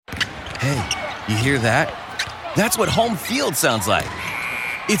Hey, you hear that? That's what home field sounds like.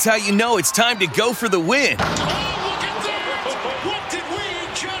 It's how you know it's time to go for the win. Oh, look at that! What did we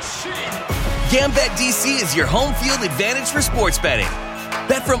just see? Gambit DC is your home field advantage for sports betting.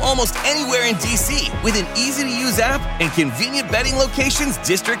 Bet from almost anywhere in DC with an easy-to-use app and convenient betting locations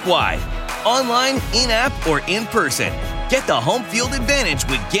district-wide. Online, in-app, or in person. Get the home field advantage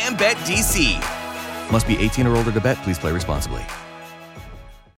with Gambit DC. Must be 18 or older to bet. Please play responsibly.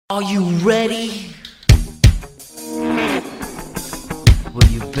 Are you ready? Well,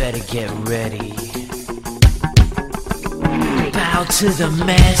 you better get ready. Bow to the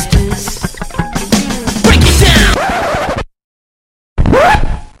masters. Break it down!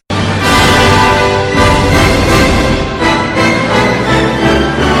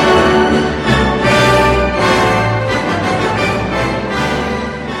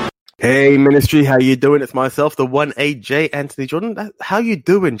 Hey Ministry, how you doing? It's myself, the 1AJ Anthony Jordan. How you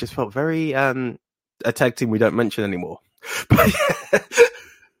doing? Just felt very a tag team we don't mention anymore.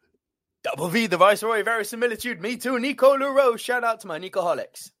 Double V, the Viceroy, Verisimilitude, me too, Nico Luro. Shout out to my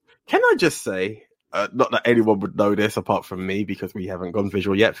Nicoholics. Can I just say, not that anyone would know this apart from me because we haven't gone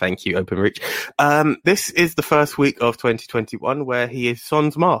visual yet. Thank you, OpenReach. This is the first week of 2021 where he is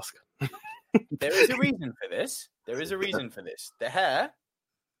Son's mask. There is a reason for this. The hair,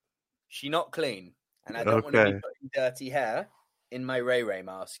 she not clean. And I don't want to be putting dirty hair in my Ray Ray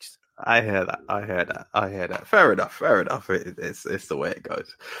masks. I hear that. Fair enough. It's the way it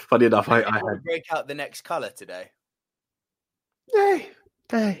goes. Funny enough, I had to break out the next colour today. Hey.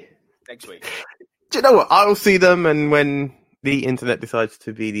 Next week. Do you know what? I'll see them, and when the internet decides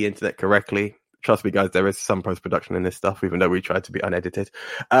to be the internet correctly, trust me, guys, there is some post-production in this stuff, even though we tried to be unedited.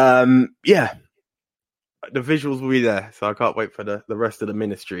 Yeah. The visuals will be there, so I can't wait for the rest of the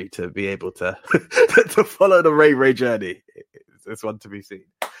ministry to be able to to follow the Ray Ray journey. It's one to be seen.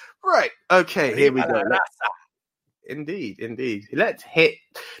 Right, okay, here we go. Indeed. Let's hit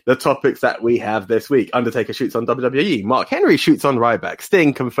the topics that we have this week. Undertaker shoots on WWE. Mark Henry shoots on Ryback.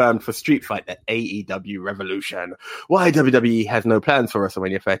 Sting confirmed for Street Fight at AEW Revolution. Why WWE has no plans for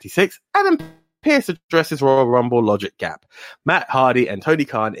WrestleMania 36. Adam Pearce addresses Royal Rumble logic gap. Matt Hardy and Tony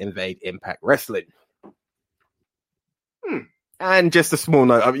Khan invade Impact Wrestling. And just a small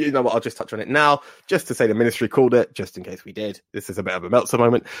note, you know what, I'll just touch on it now, just to say the ministry called it, just in case we did. This is a bit of a Meltzer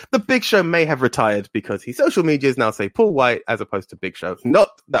moment. The Big Show may have retired because his social medias now say Paul White as opposed to Big Show. Not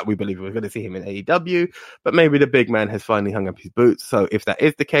that we believe we're going to see him in AEW, but maybe the big man has finally hung up his boots. So if that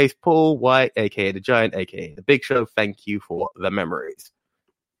is the case, Paul White, aka the Giant, aka the Big Show, thank you for the memories.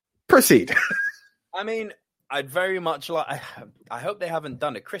 Proceed. I mean, I'd very much like, I hope they haven't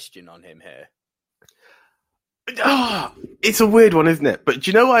done a Christian on him here. It's a weird one, isn't it? But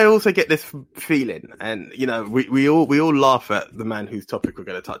do you know, I also get this feeling, and you know, we all laugh at the man whose topic we're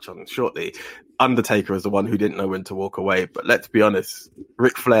going to touch on shortly. Undertaker is the one who didn't know when to walk away. But let's be honest,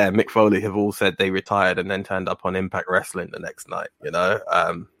 Ric Flair, Mick Foley have all said they retired and then turned up on Impact Wrestling the next night. You know,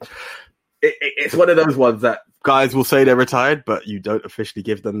 it's one of those ones that guys will say they're retired, but you don't officially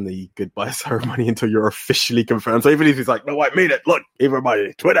give them the goodbye ceremony until you're officially confirmed. So even if he's like, no, I mean it. Look, even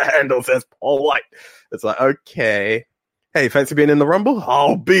my Twitter handle says Paul White. It's like, okay. Hey, fancy being in the Rumble?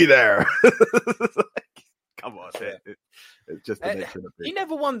 I'll be there. Come on. It's just the nature of the thing. He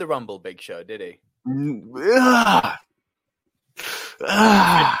never won the Rumble, Big Show, did he?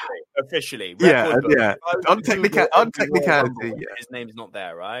 Officially. Yeah. On technicality, his name's not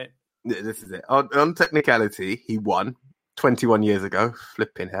there, right? Yeah, this is it. On technicality, he won 21 years ago.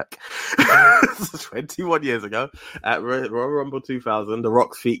 Flipping heck. 21 years ago at Royal Rumble 2000, The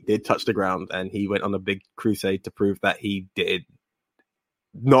Rock's feet did touch the ground, and he went on a big crusade to prove that he did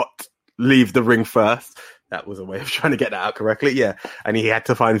not leave the ring first. That was a way of trying to get that out correctly. Yeah. And he had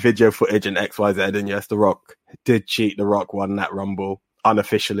to find video footage and XYZ. And yes, The Rock did cheat. The Rock won that Rumble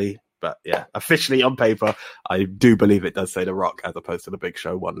unofficially. But yeah, officially on paper, I do believe it does say The Rock as opposed to the Big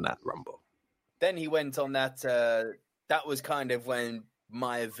Show won that Rumble. Then he went on that. That was kind of when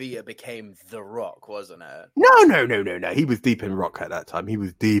Maya Villa became The Rock, wasn't it? No. He was deep in Rock at that time. He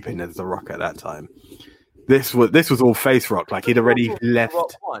was deep in as The Rock at that time. This was all face Rock. Like he'd already left. The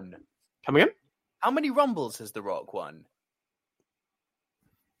Rock won. Come again? How many Rumbles has The Rock won?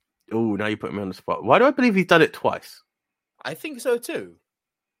 Oh, now you put me on the spot. Why do I believe he's done it twice? I think so too.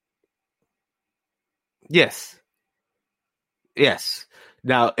 Yes.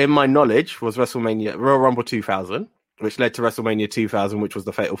 Now, in my knowledge, was WrestleMania Royal Rumble 2000, which led to WrestleMania 2000, which was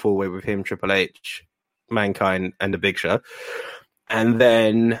the Fatal 4-Way with him, Triple H, Mankind, and The Big Show. And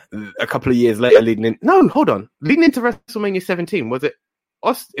then a couple of years later, leading into WrestleMania 17, was it?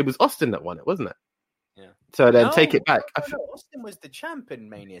 It was Austin that won it, wasn't it? Yeah. So then take it back. No, Austin was the champ in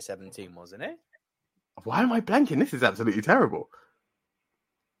Mania 17, wasn't it? Why am I blanking? This is absolutely terrible.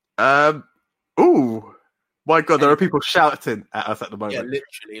 Ooh. My God, there are people shouting at us at the moment. Yeah,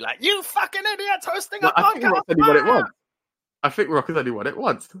 literally, like, you fucking idiots hosting a Well, I think podcast. Rock only won it once. I think Rock has only won it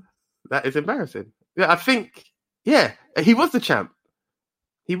once. That is embarrassing. Yeah, I think, yeah, he was the champ.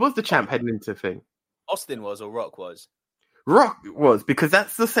 He was the champ heading into the thing. Austin was, or Rock was? Rock was, because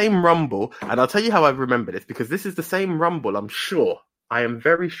that's the same Rumble. And I'll tell you how I remember this, because this is the same Rumble, I'm sure. I am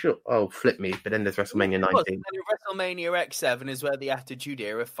very sure. Oh, flip me. But then there's WrestleMania 19. And WrestleMania X7 is where the Attitude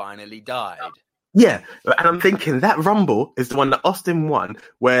Era finally died. Yeah, and I'm thinking that Rumble is the one that Austin won,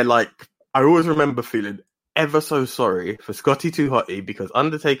 where, like, I always remember feeling ever so sorry for Scotty 2 Hotty, because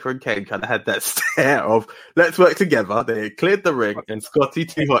Undertaker and Kane kind of had that stare of, let's work together. They cleared the ring, and Scotty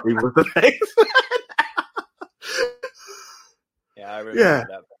 2 Hotty was the next. Yeah, I remember that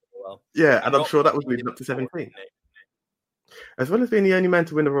very well. Yeah, and I'm sure that was leading up to 17. As well as being the only man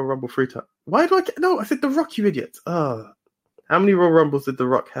to win the Royal Rumble 3 times. Why do I get... No, I said The Rock, you idiot. Oh. How many Royal Rumbles did The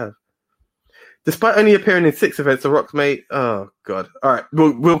Rock have? Despite only appearing in 6 events, The Rock's made... Oh, God. All right,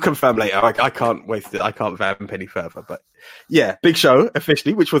 we'll confirm later. I can't waste it. I can't vamp any further. But yeah, Big Show,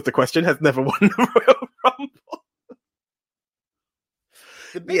 officially, which was the question, has never won the Royal Rumble.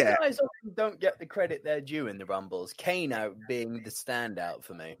 The big guys often don't get the credit they're due in the Rumbles. Kane out being the standout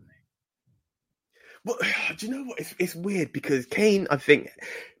for me. Well, do you know what? It's weird because Kane, I think,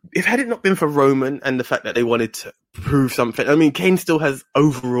 if had it not been for Roman and the fact that they wanted to prove something, I mean, Kane still has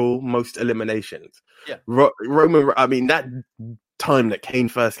overall most eliminations. Yeah. Roman, I mean, that time that Kane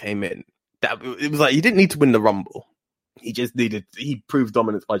first came in, it was like he didn't need to win the Rumble. He proved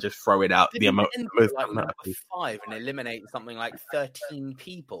dominance by just throwing out the amount. Number 5 and eliminate something like 13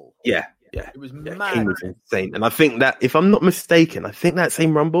 people. Yeah. It was mad. Kane was insane. And I think that, if I'm not mistaken, I think that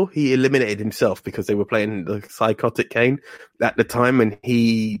same Rumble, he eliminated himself because they were playing the psychotic Kane at the time, and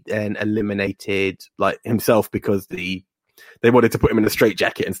he then eliminated like himself because they wanted to put him in a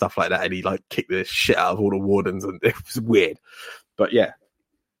straitjacket and stuff like that, and he like kicked the shit out of all the wardens, and it was weird. But yeah.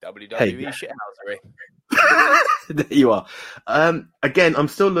 WWE shithousery. There you are. Again, I'm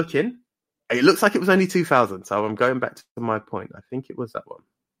still looking. It looks like it was only 2000, so I'm going back to my point. I think it was that one.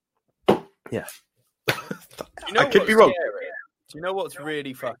 Yeah. I could be wrong. Scary? Do you know what's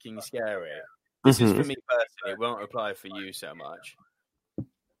really fucking scary? This is for me personally. It won't apply for you so much.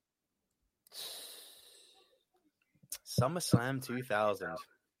 SummerSlam 2000.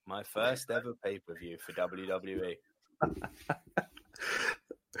 My first ever pay-per-view for WWE.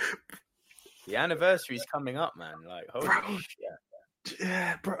 The anniversary's coming up, man. Like, holy shit.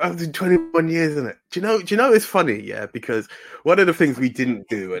 Yeah, bro, I was in 21 years, isn't it? Do you know it's funny, yeah, because one of the things we didn't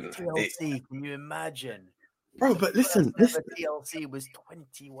do, and TLC, can you imagine? Bro, but listen. TLC was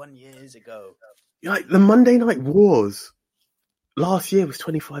 21 years ago. Like, the Monday Night Wars last year was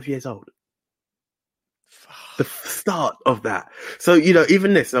 25 years old. The start of that. So,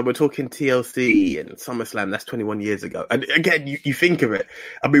 even this, we're talking TLC and SummerSlam, that's 21 years ago. And again, you think of it.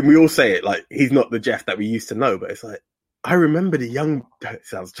 I mean, we all say it, like, he's not the Jeff that we used to know, but it's like, I remember it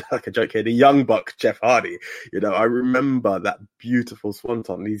sounds like a joke here, the young buck Jeff Hardy. I remember that beautiful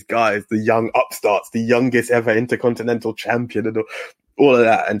swanton, these guys, the young upstarts, the youngest ever Intercontinental champion, and all of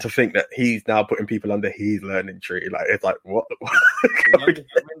that. And to think that he's now putting people under his learning tree, like, it's like, what? The youngest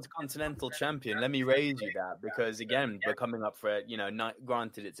Intercontinental champion, let me raise you that, because again, we're coming up for,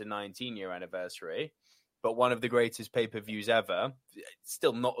 granted it's a 19-year anniversary, but one of the greatest pay-per-views ever.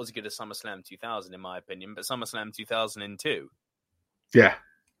 Still not as good as SummerSlam 2000, in my opinion, but SummerSlam 2002. Yeah.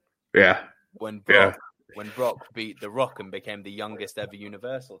 When Brock beat The Rock and became the youngest ever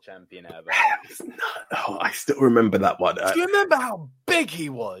Universal Champion ever. I still remember that one. Do you remember how big he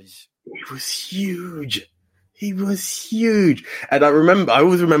was? He was huge. And I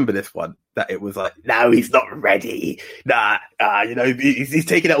always remember this one, that it was like, no, he's not ready. He's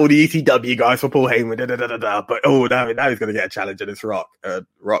taking out all the ECW guys for Paul Heyman, but now he's going to get a challenge, and it's Rock.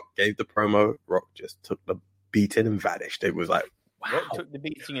 Rock gave the promo. Rock just took the beating and vanished. It was like, wow. Rock took the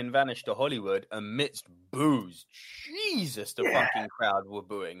beating and vanished to Hollywood amidst boos. Jesus, the fucking crowd were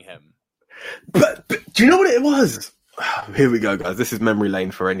booing him. But do you know what it was? Here we go, guys. This is memory lane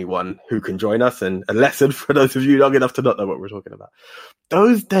for anyone who can join us, and a lesson for those of you young enough to not know what we're talking about.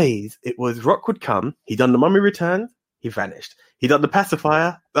 Those days, it was Rock would come, he done the Mummy Returns, he vanished. He done the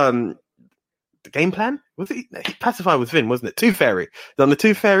Pacifier, the Game Plan? Was it? Pacifier was Vin, wasn't it? Tooth Fairy. Done the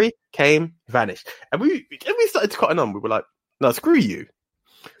Tooth Fairy, came, vanished. And we started cotton on. We were like, no, screw you.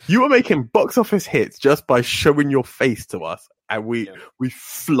 You were making box office hits just by showing your face to us. And we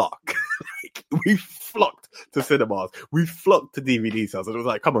flock. We flocked to cinemas. We flocked to DVD sales. And it was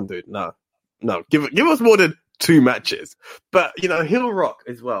like, come on, dude. No. No, give us more than 2 matches. But, you know, Heel Rock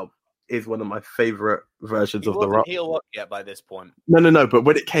as well is one of my favorite versions of The Rock. Heel Rock yet by this point. No. But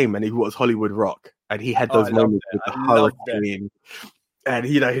when it came and he was Hollywood Rock and he had those moments with the hurricane and,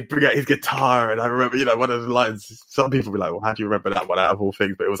 you know, he'd bring out his guitar. And I remember, you know, one of the lines, some people be like, well, how do you remember that one out of all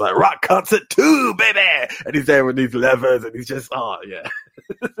things? But it was like, Rock Concert 2, baby. And he's there with these levers and he's just, yeah.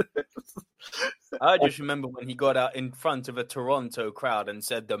 I just remember when he got out in front of a Toronto crowd and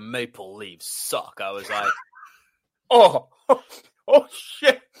said the Maple Leafs suck. I was like, oh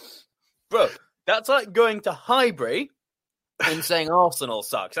shit. Bro, that's like going to Highbury and saying Arsenal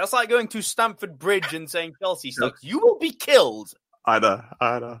sucks. That's like going to Stamford Bridge and saying Chelsea sucks. You will be killed. I know.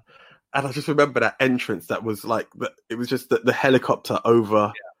 And I just remember that entrance that was like, it was just the helicopter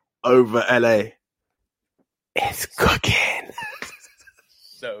over LA. It's cooking.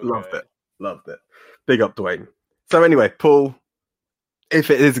 So Loved it. Big up, Dwayne. So anyway, Paul,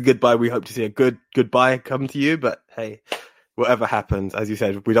 if it is a goodbye, we hope to see a good goodbye come to you. But hey, whatever happens, as you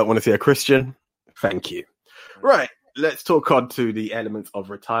said, we don't want to see a Christian. Thank you. Right. Let's talk on to the elements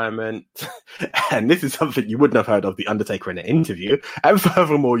of retirement. And this is something you wouldn't have heard of The Undertaker in an interview. And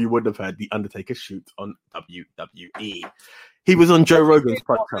furthermore, you wouldn't have heard The Undertaker shoot on WWE. He was on Joe Rogan's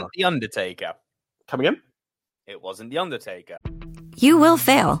podcast. The Undertaker. Coming in? It wasn't The Undertaker. You will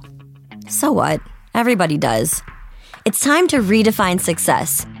fail. So what? Everybody does. It's time to redefine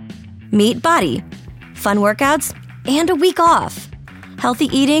success. Meet Body. Fun workouts and a week off. Healthy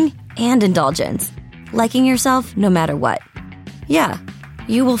eating and indulgence. Liking yourself no matter what. Yeah,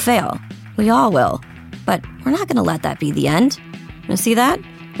 you will fail. We all will. But we're not going to let that be the end. You see that?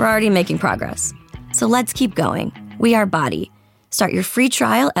 We're already making progress. So let's keep going. We are Body. Start your free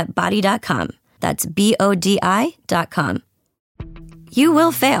trial at body.com. That's BODI.com. You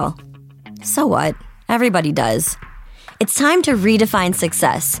will fail. So what? Everybody does. It's time to redefine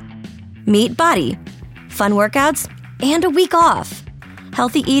success. Meet Body. Fun workouts and a week off.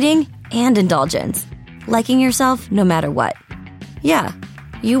 Healthy eating and indulgence. Liking yourself no matter what. Yeah,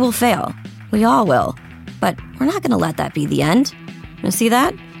 you will fail. We all will. But we're not going to let that be the end. You see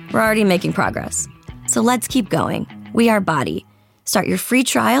that? We're already making progress. So let's keep going. We are Body. Start your free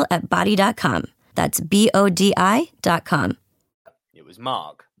trial at body.com. That's BODI.com. It was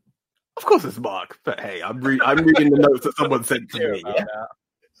Mark. Of course it's Mark. But hey, I'm reading the notes that someone sent to me.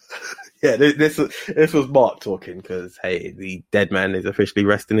 Yeah, this was Mark talking because, hey, the dead man is officially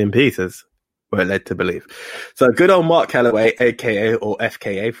resting in peace, as we're led to believe. So good old Mark Calloway, a.k.a. or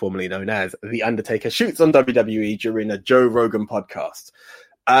FKA, formerly known as The Undertaker, shoots on WWE during a Joe Rogan podcast.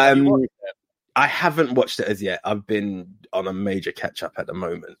 I haven't watched it as yet. I've been on a major catch-up at the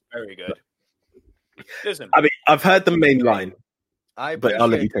moment. Very good. Listen, I mean, I've heard the main line. But I'll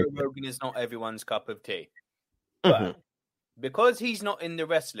let you take Joe Rogan is not everyone's cup of tea. But because he's not in the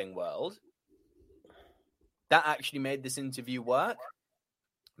wrestling world, that actually made this interview work.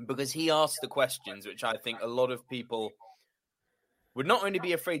 Because he asked the questions which I think a lot of people would not only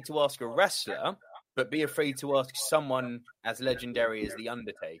be afraid to ask a wrestler, but be afraid to ask someone as legendary as The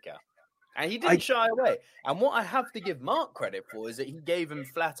Undertaker. And he didn't shy away. And what I have to give Mark credit for is that he gave him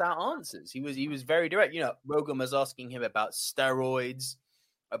flat out answers. He was very direct. You know, Rogan was asking him about steroids,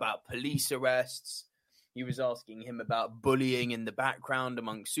 about police arrests. He was asking him about bullying in the background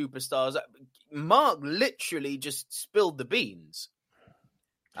among superstars. Mark literally just spilled the beans.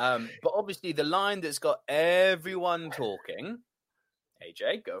 But obviously the line that's got everyone talking,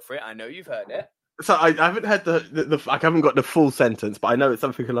 AJ, go for it. I know you've heard it. So I haven't had I haven't got the full sentence, but I know it's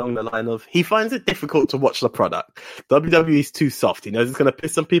something along the line of he finds it difficult to watch the product. WWE's too soft. He knows it's going to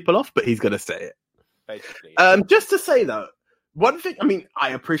piss some people off, but he's going to say it. Basically. Just to say though, one thing, I mean,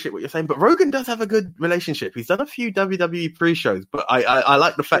 I appreciate what you're saying, but Rogan does have a good relationship. He's done a few WWE pre-shows, but I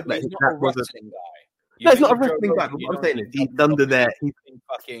like the fact that he's not a wrestling guy. No, it's not a wrestling guy. What I'm saying is he's under there. He's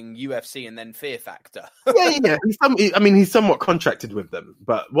fucking UFC and then Fear Factor. yeah. He's somewhat contracted with them.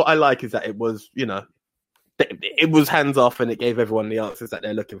 But what I like is that it was, you know, it was hands off and it gave everyone the answers that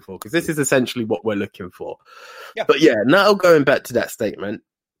they're looking for. Because this is essentially what we're looking for. Yeah. But yeah, now going back to that statement,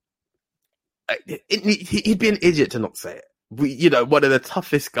 he'd be an idiot to not say it. One of the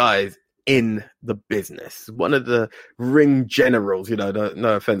toughest guys in the business, one of the ring generals,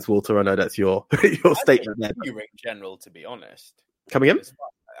 no offense, Walter, I know that's your statement there. The ring general, to be honest. Coming in?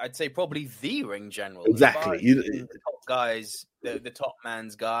 I'd say probably the ring general. Exactly. The top guys, the top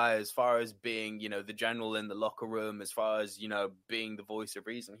man's guy, as far as being, the general in the locker room, as far as, being the voice of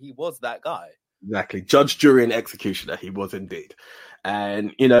reason, he was that guy. Exactly. Judge, jury, and executioner, he was indeed.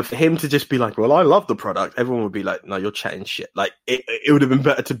 And, you know, for him to just be like, well, I love the product, everyone would be like, no, you're chatting shit. Like, it would have been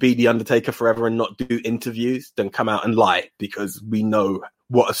better to be The Undertaker forever and not do interviews than come out and lie, because we know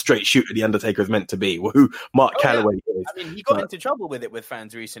what a straight shooter The Undertaker is meant to be, who Mark Calloway is. I mean, he got into trouble with it with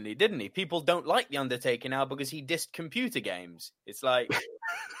fans recently, didn't he? People don't like The Undertaker now because he dissed computer games. It's like,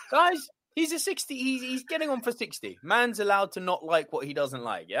 guys, he's a 60, he's getting on for 60. Man's allowed to not like what he doesn't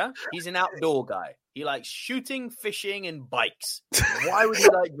like, yeah? He's an outdoor guy. He likes shooting, fishing, and bikes. Why would he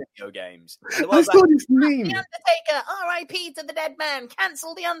like video games? I saw this meme. The Undertaker, R.I.P. to the dead man,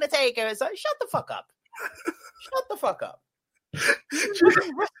 cancel The Undertaker. It's like, shut the fuck up. Shut the fuck up. He's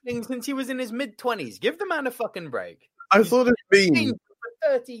been wrestling since he was in his mid-20s. Give the man a fucking break. I saw this meme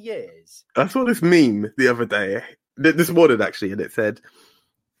for 30 years. I saw this meme the other day, this morning actually, and it said,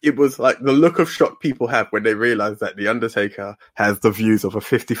 it was like the look of shock people have when they realize that The Undertaker has the views of a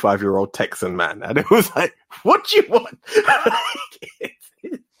 55-year-old Texan man. And it was like, what do you want?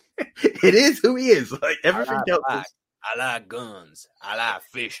 It is who he is. Like, everything else is... I like guns. I like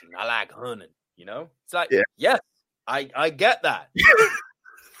fishing. I like hunting. You know? It's like, Yeah. yes, I get that.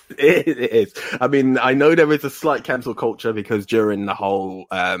 It is. I mean, I know there is a slight cancel culture because during the whole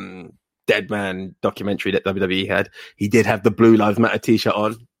Dead Man documentary that WWE had, he did have the Blue Lives Matter t-shirt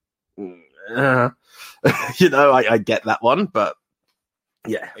on. You know, I get that one, but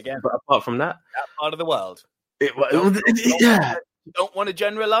yeah. Again, but apart from that part of the world. Don't want to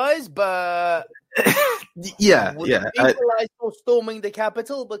generalize, but yeah. people I saw storming the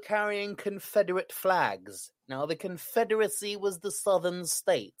Capitol were carrying Confederate flags. Now, the Confederacy was the Southern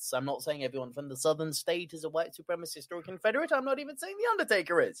states. I'm not saying everyone from the Southern state is a white supremacist or a Confederate. I'm not even saying The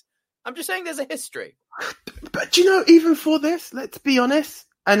Undertaker is. I'm just saying there's a history. But you know, even for this, let's be honest,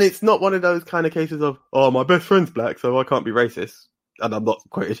 and it's not one of those kind of cases of, oh, my best friend's black, so I can't be racist. And I'm not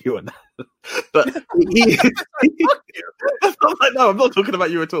quoting you on that. But no, I'm not talking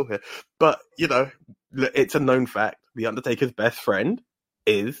about you at all here. But, you know, it's a known fact. The Undertaker's best friend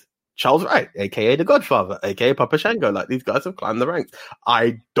is Charles Wright, a.k.a. The Godfather, a.k.a. Papa Shango. Like, these guys have climbed the ranks.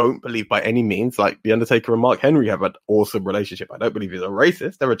 I don't believe by any means, like, The Undertaker and Mark Henry have an awesome relationship. I don't believe he's a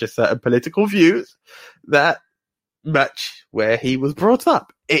racist. There are just certain political views that match where he was brought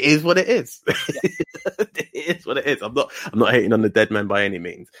up. It is what it is. It is what it is. I'm not hating on the dead man by any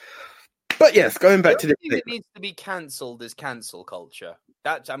means. But yes, going back to the thing that needs to be cancelled is cancel culture.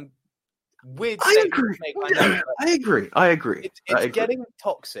 That's weird. I agree. It's getting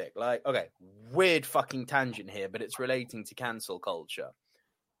toxic. Like, okay, weird fucking tangent here, but it's relating to cancel culture.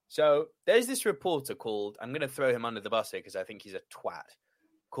 So there's this reporter called, I'm going to throw him under the bus here because I think he's a twat,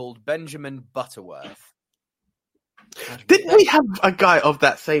 called Benjamin Butterworth. Didn't we have a guy of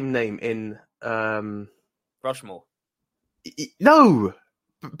that same name in Rushmore? No,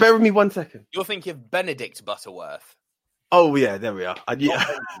 bear with me 1 second. You're thinking of Benedict Butterworth. Oh yeah, there we are. I just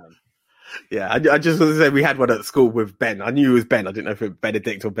want to say we had one at school with Ben. I knew it was Ben. I didn't know if it was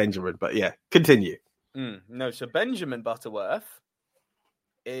Benedict or Benjamin, but yeah, continue. No, so Benjamin Butterworth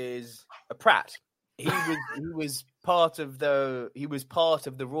is a prat. He was part of the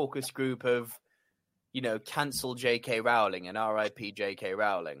raucous group of, you know, cancel J.K. Rowling and R.I.P. J.K.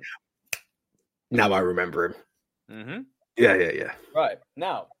 Rowling. Now I remember him. Mm-hmm. Yeah. Right.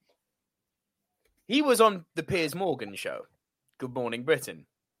 Now, he was on the Piers Morgan show, Good Morning Britain.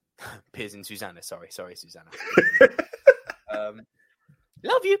 Piers and Susanna. Sorry, Susanna.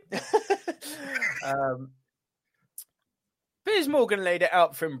 Love you. Piers Morgan laid it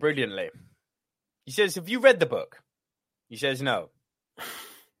out for him brilliantly. He says, have you read the book? He says, no.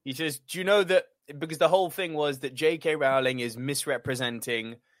 He says, do you know that, because the whole thing was that J.K. Rowling is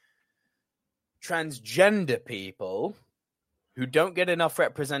misrepresenting transgender people who don't get enough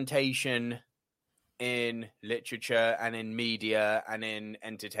representation in literature and in media and in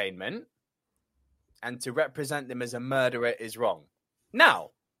entertainment, and to represent them as a murderer is wrong. Now,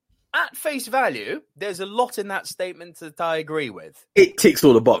 at face value, there's a lot in that statement that I agree with. It ticks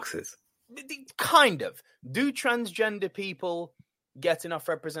all the boxes. Kind of. Do transgender people get enough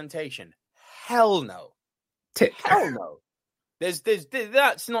representation? Hell no. Tick. Hell no. There's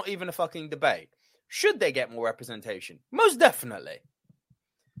that's not even a fucking debate. Should they get more representation? Most definitely.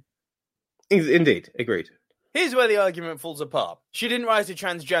 Indeed. Agreed. Here's where the argument falls apart. She didn't write a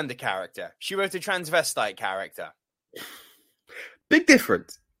transgender character. She wrote a transvestite character. Big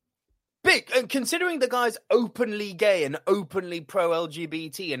difference. Big. And considering the guy's openly gay and openly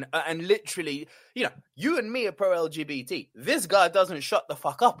pro-LGBT and literally, you know, you and me are pro-LGBT. This guy doesn't shut the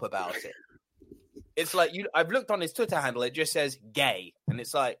fuck up about it. It's like, I've looked on his Twitter handle, it just says gay. And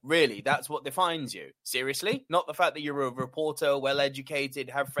it's like, really, that's what defines you? Seriously? Not the fact that you're a reporter, well-educated,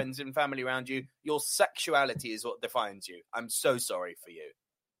 have friends and family around you. Your sexuality is what defines you. I'm so sorry for you.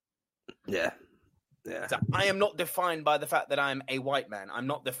 Yeah. So I am not defined by the fact that I'm a white man. I'm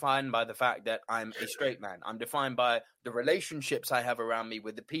not defined by the fact that I'm a straight man. I'm defined by the relationships I have around me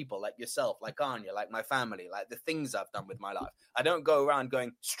with the people, like yourself, like Anya, like my family, like the things I've done with my life. I don't go around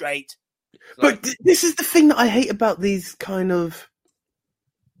going straight. But this is the thing that I hate about these kind of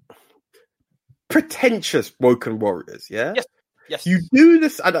pretentious woken warriors, yeah? Yes. You do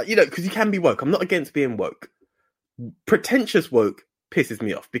this, because you can be woke. I'm not against being woke. Pretentious woke pisses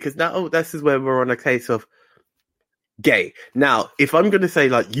me off because now this is where we're on a case of gay. Now, if I'm going to say,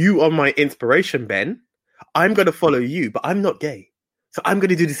 like, you are my inspiration, Ben, I'm going to follow you, but I'm not gay. So I'm going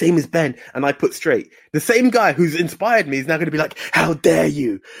to do the same as Ben, and I put straight. The same guy who's inspired me is now going to be like, how dare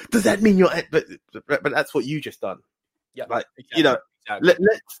you? Does that mean you're... But that's what you just done. Yeah, like, exactly.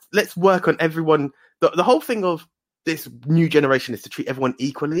 Exactly. Let's work on everyone. The whole thing of this new generation is to treat everyone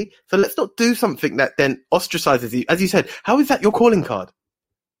equally. So let's not do something that then ostracizes you. As you said, how is that your calling card?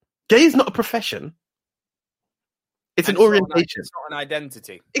 Gay is not a profession. It's an orientation. It's not an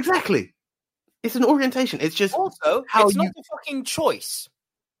identity. Exactly. It's an orientation. It's just also how it's not a fucking choice.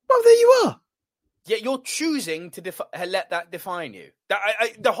 Well, there you are. Yet you're choosing to let that define you.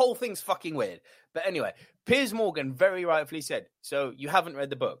 The whole thing's fucking weird. But anyway, Piers Morgan very rightfully said, so you haven't read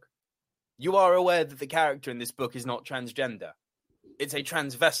the book. You are aware that the character in this book is not transgender. It's a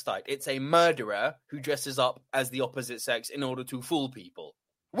transvestite. It's a murderer who dresses up as the opposite sex in order to fool people.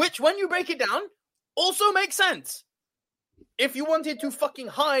 Which, when you break it down, also makes sense. If you wanted to fucking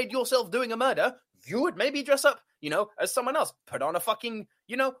hide yourself doing a murder, you would maybe dress up, as someone else. Put on a fucking,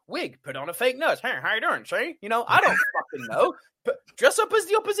 wig. Put on a fake nose. Hey, how you doing, see? I don't fucking know. But dress up as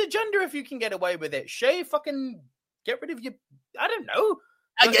the opposite gender if you can get away with it. Shave, fucking get rid of your... I don't know.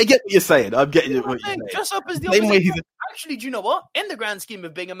 I get what you're saying. I'm getting what you're saying. Dress up as the opposite gender. Actually, do you know what? In the grand scheme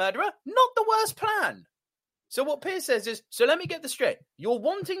of being a murderer, not the worst plan. So what Piers says is, so let me get this straight. You're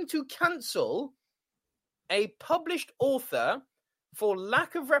wanting to cancel a published author for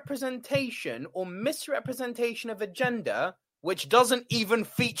lack of representation or misrepresentation of a gender which doesn't even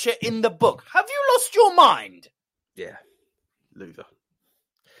feature in the book. Have you lost your mind? Yeah. Loser.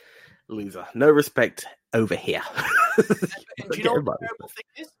 No respect over here. And do you know what the terrible thing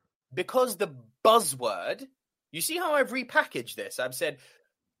is? Because the buzzword, you see how I've repackaged this? I've said,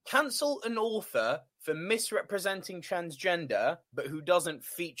 cancel an author for misrepresenting transgender, but who doesn't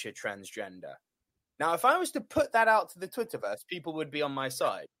feature transgender. Now, if I was to put that out to the Twitterverse, people would be on my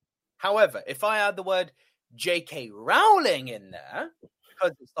side. However, if I add the word J.K. Rowling in there,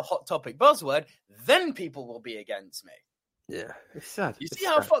 because it's the hot topic buzzword, then people will be against me. Yeah, it's sad. You see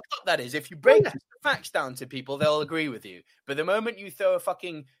how fucked up that is? If you break the facts down to people, they'll agree with you. But the moment you throw a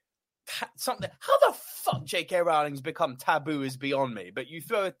fucking something, how the fuck J.K. Rowling's become taboo is beyond me. But you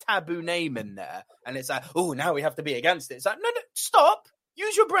throw a taboo name in there, and it's like, oh, now we have to be against it. It's like, no, stop.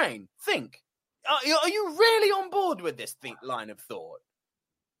 Use your brain. Think. Are you really on board with this line of thought?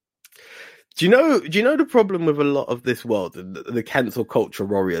 Do you know the problem with a lot of this world, the cancel culture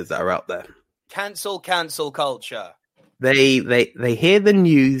warriors that are out there? Cancel culture. They hear the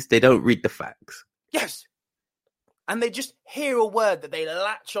news, they don't read the facts. Yes. And they just hear a word that they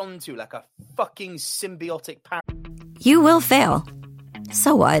latch onto like a fucking symbiotic parrot. You will fail.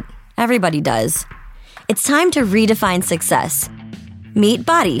 So what? Everybody does. It's time to redefine success. Meet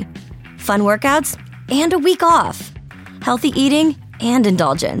Body. Fun workouts and a week off. Healthy eating and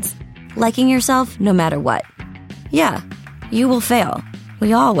indulgence. Liking yourself no matter what. Yeah, you will fail.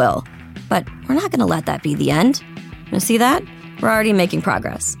 We all will. But we're not going to let that be the end. You see that? We're already making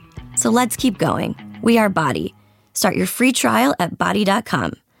progress. So let's keep going. We are Body. Start your free trial at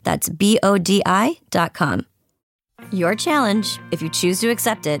body.com. That's BODI.com. Your challenge, if you choose to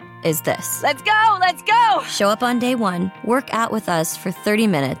accept it, is this. Let's go! Let's go! Show up on day 1, work out with us for 30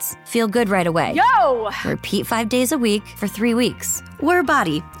 minutes, feel good right away. Yo! Repeat 5 days a week for 3 weeks. We're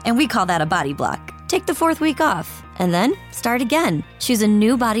Body, and we call that a body block. Take the 4th week off, and then start again. Choose a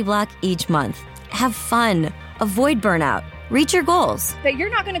new body block each month. Have fun. Avoid burnout. Reach your goals. But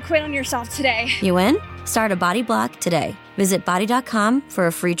you're not going to quit on yourself today. You in? Start a body block today. Visit body.com for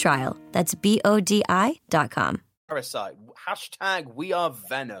a free trial. That's BODI.com. Parasite. Hashtag we are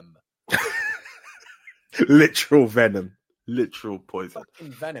Venom. Literal venom. Literal poison.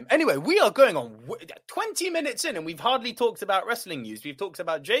 Fucking venom. Anyway, we are going on 20 minutes in and we've hardly talked about wrestling news. We've talked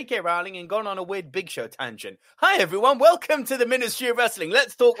about J.K. Rowling and gone on a weird Big Show tangent. Hi everyone, welcome to the Ministry of Wrestling.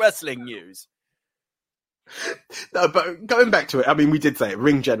 Let's talk wrestling news. No, but going back to it, I mean, we did say it.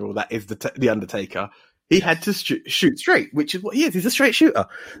 Ring General, that is the Undertaker. He had to shoot straight, which is what he is. He's a straight shooter.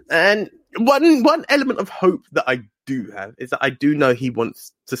 And one element of hope that I do have is that I do know he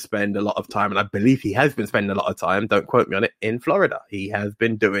wants to spend a lot of time, and I believe he has been spending a lot of time, don't quote me on it, in Florida. He has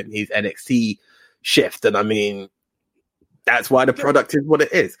been doing his NXT shift. And I mean, that's why the product is what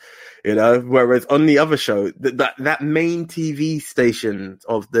it is, you know. Whereas on the other show, that main TV station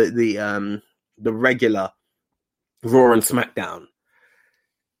of the regular Raw and SmackDown,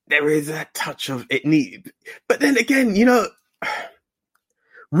 there is a touch of it need. But then again, you know,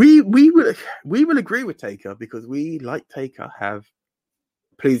 we will agree with Taker because we, like Taker, have.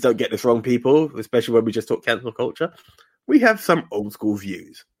 Please don't get this wrong, people, especially when we just talk cancel culture. We have some old school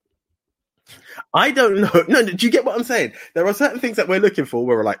views. I don't know. No, do you get what I'm saying? There are certain things that we're looking for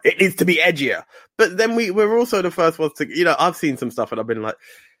where we're like, it needs to be edgier. But then we're also the first ones to, you know, I've seen some stuff and I've been like,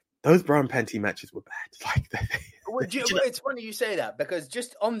 those bra and panty matches were bad. Like, it's funny you say that because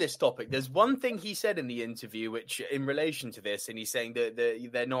just on this topic, there's one thing he said in the interview, which in relation to this, and he's saying that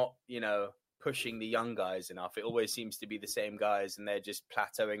they're not, you know, pushing the young guys enough. It always seems to be the same guys and they're just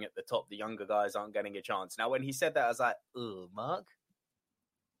plateauing at the top. The younger guys aren't getting a chance. Now, when he said that, I was like, oh, Mark.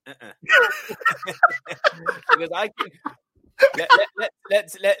 Because I can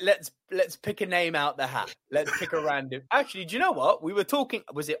let's pick a name out the hat. Let's pick a random. Actually, do you know what we were talking?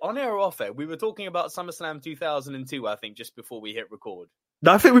 Was it on air or off air? We were talking about SummerSlam 2002. I think just before we hit record.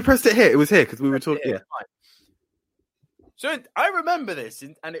 No, I think we pressed it here. It was here because we were talking. Yeah. So I remember this,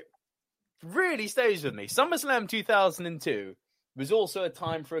 and it really stays with me. SummerSlam 2002 was also a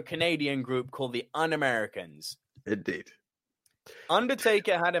time for a Canadian group called the Un-Americans. Indeed.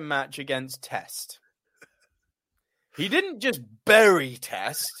 Undertaker had a match against Test. He didn't just bury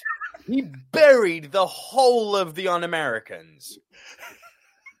Test. He buried the whole of the Un-Americans.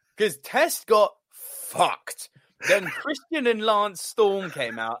 Because Test got fucked. Then Christian and Lance Storm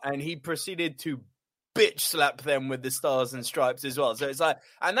came out and he proceeded to bitch slap them with the stars and stripes as well. So it's like,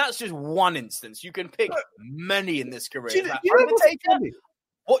 and that's just one instance. You can pick many in this career. Like, Undertaker,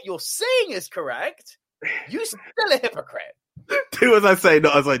 what you're saying is correct. You're still a hypocrite. Do as I say,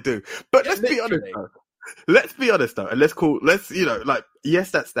 not as I do. But let's be honest though. Let's be honest though, and let's you know, like, yes,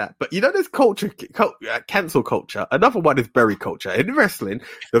 that's that. But you know, there's cancel culture. Another one is bury culture. In wrestling,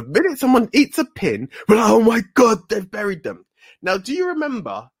 the minute someone eats a pin, we're like, oh my god, they've buried them. Now, do you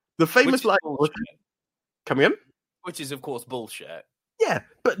remember the famous line? Come in? Which is, of course, bullshit. Yeah,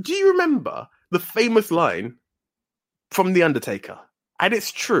 but do you remember the famous line from The Undertaker? And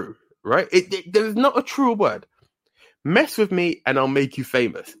it's true, right? There's not a truer word. Mess with me and I'll make you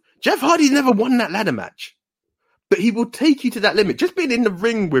famous. Jeff Hardy's never won that ladder match, but he will take you to that limit. Just being in the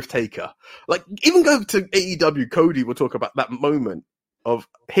ring with Taker, like, even go to AEW, Cody will talk about that moment of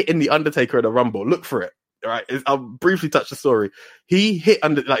hitting the Undertaker in a Rumble. Look for it. All right, I'll briefly touch the story. He hit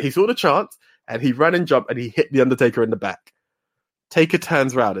he saw the chance and he ran and jumped and he hit the Undertaker in the back. Taker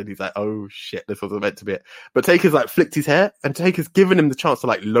turns around and he's like, oh shit, this wasn't meant to be it. But Taker's like flicked his hair and Taker's given him the chance to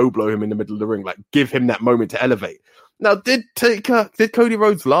like low blow him in the middle of the ring, like give him that moment to elevate. Now, did Cody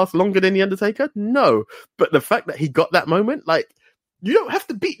Rhodes last longer than The Undertaker? No. But the fact that he got that moment, like, you don't have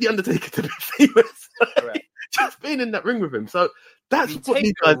to beat The Undertaker to be famous. Just being in that ring with him. So that's what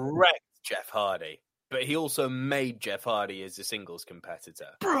these guys wrecked Jeff Hardy. But he also made Jeff Hardy as a singles competitor.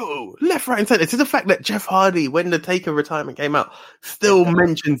 Bro, left, right, and center. To the fact that Jeff Hardy, when the Taker retirement came out, still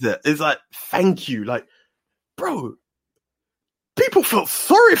mentions it. It's like, thank you. Like, bro, people felt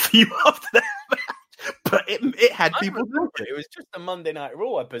sorry for you after that match. But it had people. It was just a Monday Night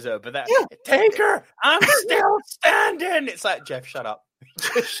Raw episode, but Taker, I'm still standing. It's like, Jeff, shut up.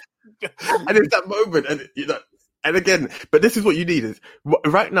 And it's that moment, and you know, and again, but this is what you need is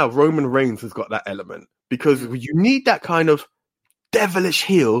right now. Roman Reigns has got that element because you need that kind of devilish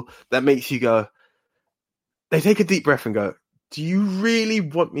heel that makes you go. They take a deep breath and go, "Do you really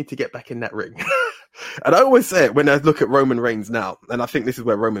want me to get back in that ring?" And I always say it when I look at Roman Reigns now, and I think this is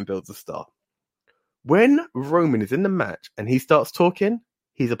where Roman builds a star. When Roman is in the match and he starts talking,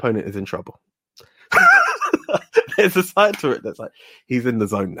 his opponent is in trouble. There's a side to it that's like, he's in the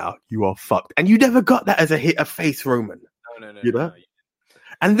zone now. You are fucked. And you never got that as a face Roman. No. You know? No.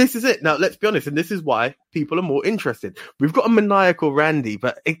 And this is it. Now, let's be honest. And this is why people are more interested. We've got a maniacal Randy,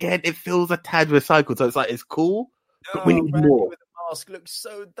 but again, it feels a tad recycled. So it's like, it's cool, but we need Randy more. With a mask looks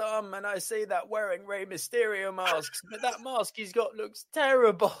so dumb. And I say that wearing Rey Mysterio masks, but that mask he's got looks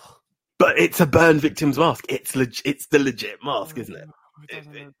terrible. But it's a burn victim's mask. It's the legit mask, isn't it?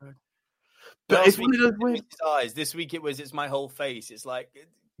 But it's one of those weird eyes. This week it's my whole face. It's like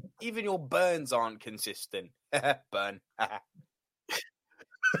even your burns aren't consistent. Burn.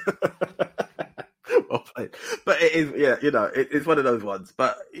 Well played. But it is, yeah, you know, it's one of those ones.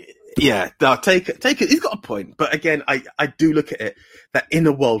 But Yeah, no, take it. He's got a point. But again, I do look at it that in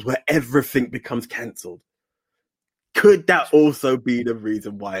a world where everything becomes cancelled, could that also be the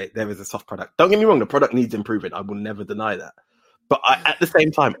reason why there is a soft product? Don't get me wrong, the product needs improving. I will never deny that. But at the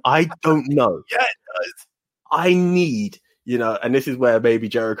same time, I don't know. Yeah, it does. I need, and this is where maybe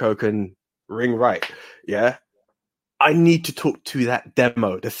Jericho can ring right. Yeah. I need to talk to that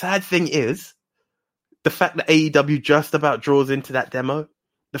demo. The sad thing is the fact that AEW just about draws into that demo,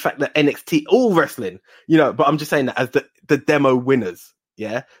 the fact that NXT, all wrestling, but I'm just saying that as the demo winners.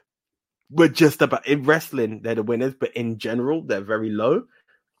 Yeah. We're just about in wrestling, they're the winners, but in general, they're very low.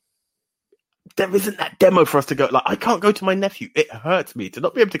 There isn't that demo for us to go. Like, I can't go to my nephew. It hurts me to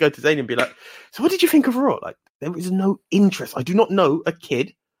not be able to go to Zayn and be like, so what did you think of Raw? Like, there is no interest. I do not know a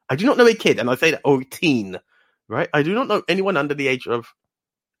kid. And I say that, or a teen, right? I do not know anyone under the age of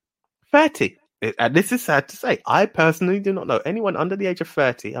 30. And this is sad to say. I personally do not know anyone under the age of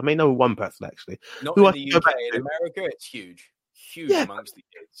 30. I may know one person, actually. Not in the UK. In America, it's huge. Huge amongst the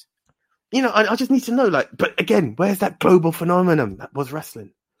kids. I just need to know, but again, where's that global phenomenon that was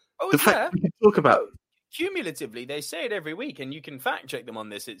wrestling? Oh, the fact we can talk about. Cumulatively, they say it every week, and you can fact check them on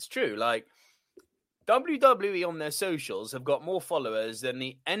this. It's true. Like, WWE on their socials have got more followers than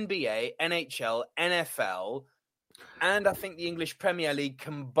the NBA, NHL, NFL, and I think the English Premier League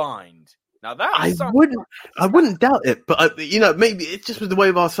combined. Now that I wouldn't doubt it, but maybe it's just with the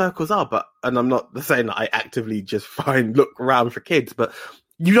way our circles are. And I'm not saying that I actively just look around for kids, but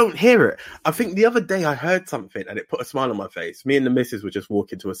you don't hear it. I think the other day I heard something and it put a smile on my face. Me and the missus were just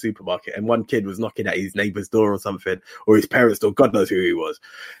walking to a supermarket and one kid was knocking at his neighbour's door or something, or his parents' door. God knows who he was.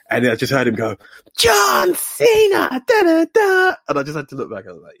 And I just heard him go, John Cena, da-da-da. And I just had to look back.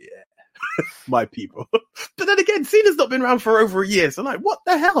 I was like, yeah, my people. But then again, Cena's not been around for over a year. So I'm like, what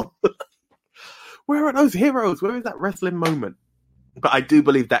the hell? Where are those heroes? Where is that wrestling moment? But I do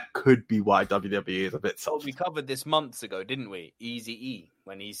believe that could be why WWE is a bit soft. We covered this months ago, didn't we? Eazy-E,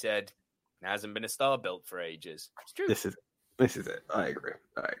 when he said there hasn't been a star built for ages. It's true. This is it. I agree.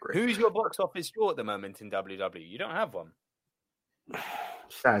 Who's your box office draw at the moment in WWE? You don't have one.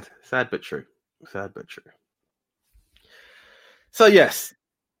 Sad but true. So yes,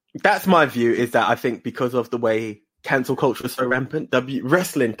 that's my view. Is that I think because of the way cancel culture is so rampant,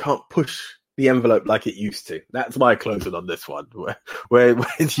 wrestling can't push the envelope like it used to. That's my closing on this one. Where do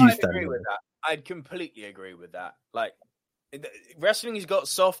you stand? Agree with that. I'd completely agree with that. Like, wrestling has got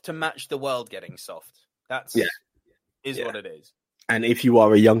soft to match the world getting soft. That's what it is. And if you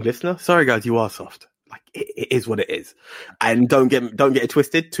are a young listener, sorry guys, you are soft. Like it is what it is. And don't get it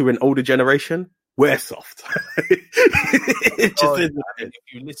twisted. To an older generation, we're soft. It just is. If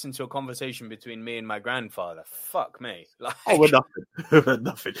you listen to a conversation between me and my grandfather, fuck me. Like, we're nothing. We're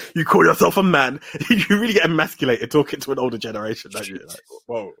nothing. You call yourself a man. You really get emasculated talking to an older generation, don't you? Like,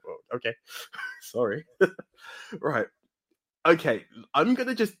 whoa, okay. Sorry. Right. Okay, I'm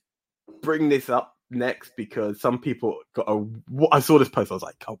gonna just bring this up next because some people I saw this post. I was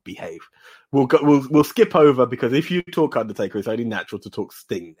like, "Oh, behave." We'll skip over because if you talk Undertaker, it's only natural to talk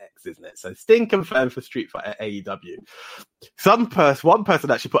Sting next, isn't it? So Sting confirmed for Street Fight at AEW. One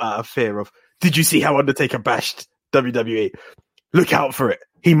person actually put out a fear of, "Did you see how Undertaker bashed WWE? Look out for it.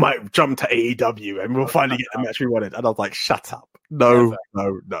 He might jump to AEW and we'll finally get the match we wanted." And I was like, "Shut up! No.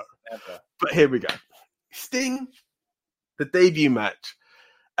 Never. But here we go. Sting, the debut match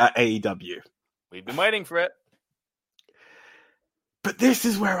at AEW. We've been waiting for it. But this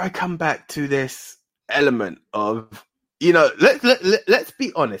is where I come back to this element of, let's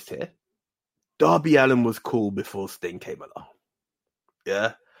be honest here. Darby Allin was cool before Sting came along.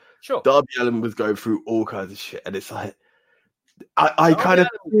 Yeah? Sure. Darby Allin was going through all kinds of shit. And it's like, I kind of...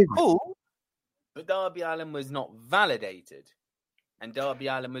 cool, but Darby Allin was not validated. And Darby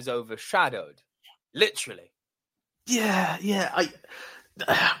Allin was overshadowed. Literally. Yeah.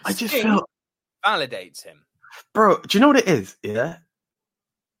 I just felt... validates him. Bro, do you know what it is? Yeah?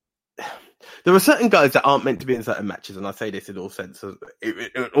 There are certain guys that aren't meant to be in certain matches, and I say this in all senses, in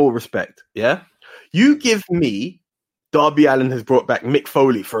all respect, yeah? You give me Darby Allin has brought back Mick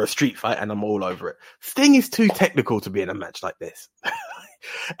Foley for a street fight, and I'm all over it. Sting is too technical to be in a match like this.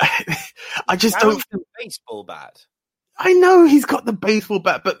 I just don't... the baseball bat. I know he's got the baseball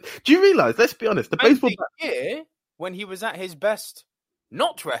bat, but do you realise, let's be honest, the baseball bat... Year when he was at his best,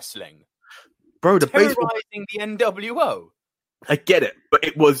 not wrestling. Bro, the baseball... terrorizing the NWO. I get it, but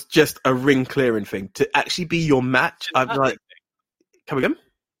it was just a ring clearing thing. To actually be your match, I'm like... Come again?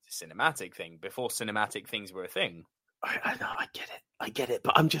 It's a cinematic thing, before cinematic things were a thing. I know, I get it,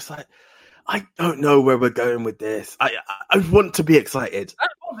 but I'm just like, I don't know where we're going with this. I want to be excited. That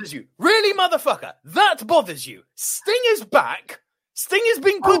bothers you. Really, motherfucker? That bothers you. Sting is back. Sting is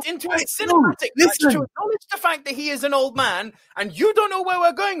being put into a cinematic match to listen. acknowledge the fact that he is an old man, and you don't know where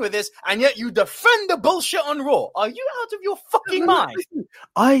we're going with this, and yet you defend the bullshit on Raw. Are you out of your fucking mind?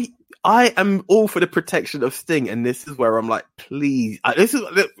 I am all for the protection of Sting, and this is where I'm like, please.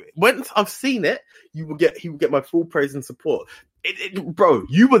 Once I've seen it, he will get my full praise and support. Bro,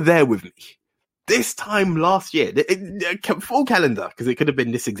 you were there with me this time last year, full calendar, because it could have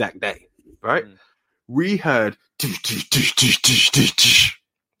been this exact day, right? We heard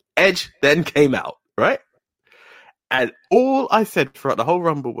Edge then came out, right? And all I said throughout the whole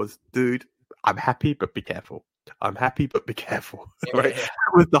Rumble was, dude, I'm happy, but be careful. I'm happy, but be careful. Right? Yeah.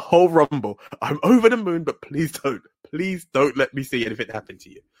 That was the whole Rumble. I'm over the moon, but please don't let me see anything happen to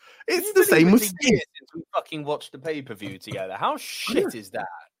you. It's the same with Sting. Since we fucking watched the pay-per-view together. How shit is that?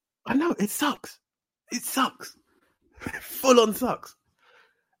 I know, it sucks. It sucks. Full on sucks.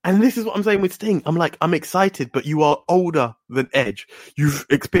 And this is what I'm saying with Sting. I'm like, I'm excited, but you are older than Edge. You've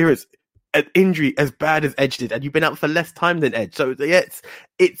experienced an injury as bad as Edge did, and you've been out for less time than Edge. So yeah,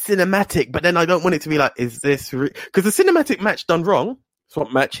 it's cinematic, but then I don't want it to be like, is this because the cinematic match done wrong,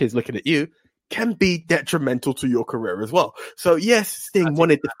 swamp match, here's looking at you, can be detrimental to your career as well. So yes, Sting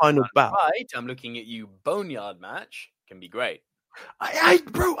wanted the final bout. Right, I'm looking at you. Boneyard match can be great. I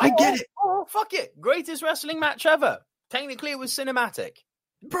get it. Oh, fuck it. Greatest wrestling match ever. Technically, it was cinematic.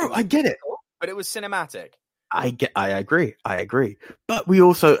 Bro, I get it. But it was cinematic. I agree. But we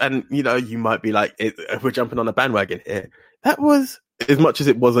also, and you know, you might be like, we're jumping on a bandwagon here. That was, as much as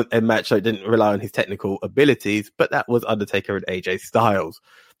it wasn't a match that didn't rely on his technical abilities, but that was Undertaker and AJ Styles.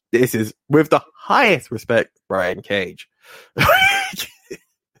 This is, with the highest respect, Brian Cage.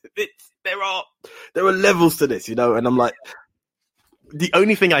 There are levels to this, you know, and I'm like, the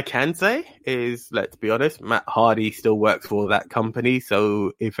only thing I can say is, let's be honest, Matt Hardy still works for that company.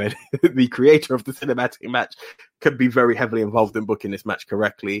 So if the creator of the cinematic match could be very heavily involved in booking this match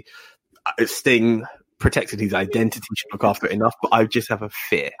correctly, Sting protected his identity, should look after it enough. But I just have a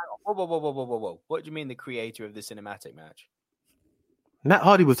fear. Whoa. What do you mean the creator of the cinematic match? Matt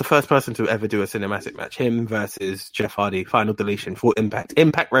Hardy was the first person to ever do a cinematic match. Him versus Jeff Hardy, Final Deletion for Impact.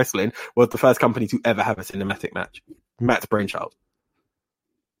 Impact Wrestling was the first company to ever have a cinematic match. Matt's brainchild.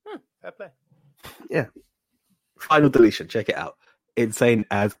 Fair play. Yeah. Final Deletion. Check it out. Insane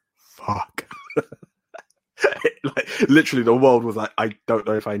as fuck. Like, literally, the world was like, I don't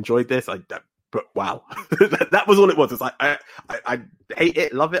know if I enjoyed this. But wow. That was all it was. It's like, I hate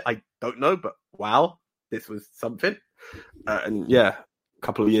it, love it. I don't know, but wow, this was something. And yeah, a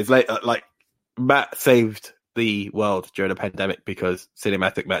couple of years later, like, Matt saved the world during a pandemic because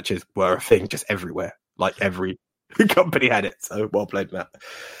cinematic matches were a thing just everywhere. Like, every company had it. So well played, Matt.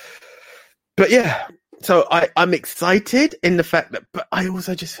 But yeah, so I'm excited in the fact that, but I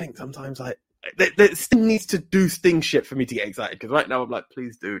also just think sometimes like that Sting needs to do Sting shit for me to get excited. Because right now I'm like,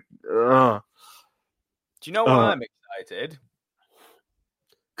 please, dude. Do you know why I'm excited?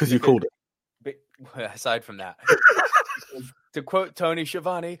 Because you called it. Aside from that, to quote Tony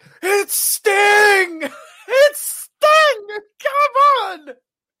Schiavone, it's Sting! It's Sting! Come on!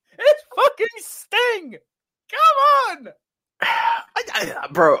 It's fucking Sting! Come on!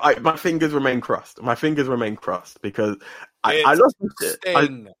 Bro, my fingers remain crossed. Because I lost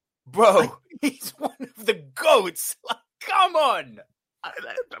Sting. Bro, he's one of the GOATs. Like, come on.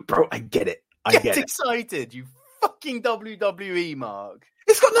 Bro, I get it. Get excited, you fucking WWE, Mark.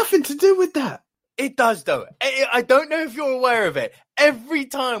 It's got nothing to do with that. It does, though. I don't know if you're aware of it. Every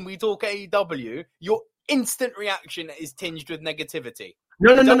time we talk AEW, your instant reaction is tinged with negativity.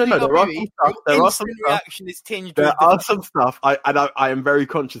 No. There are some stuff. Reaction is tinged there with are some stuff. I am very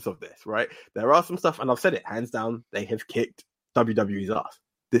conscious of this, right? There are some stuff, and I've said it, hands down, they have kicked WWE's ass.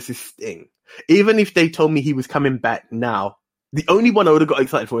 This is Sting. Even if they told me he was coming back now, the only one I would have got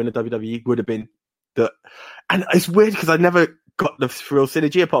excited for in the WWE would have been and it's weird because I never got the real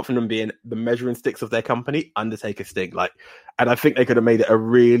synergy apart from them being the measuring sticks of their company, Undertaker, Sting. Like, and I think they could have made it a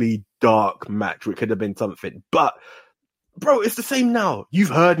really dark match, which could have been something. But bro, it's the same now. You've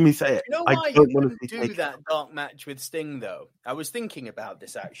heard me say it. You know why you couldn't do that dark match with Sting, though? I was thinking about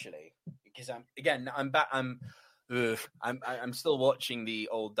this actually because I'm still watching the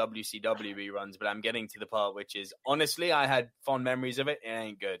old WCW reruns, but I'm getting to the part which is honestly I had fond memories of it. It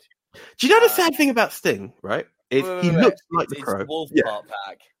ain't good. Do you know the sad thing about Sting? Right? He looks like the Crow. It's Wolf Part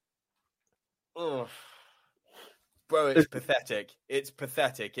Pack. Ugh. Bro, it's pathetic. It's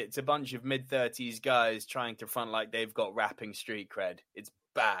pathetic. It's a bunch of mid-30s guys trying to front like they've got rapping street cred. It's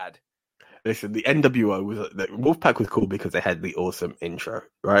bad. Listen, the NWO Wolfpack was cool because they had the awesome intro,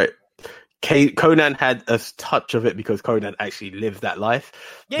 right? Conan had a touch of it because Conan actually lived that life.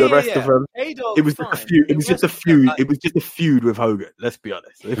 Yeah, The rest of them, A-Dog it was fine. just a feud. It was just a wasn't feud. like- It was just a feud with Hogan. Let's be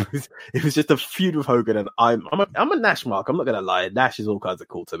honest. It was just a feud with Hogan, and I'm a Nash mark. I'm not gonna lie. Nash is all kinds of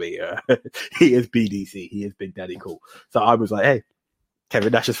cool to me. He is BDC. He is Big Daddy cool. So I was like, hey,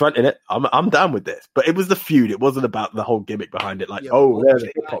 Kevin Nash is fronting it. I'm down with this. But it was the feud. It wasn't about the whole gimmick behind it. Like, Yeah, oh, there's a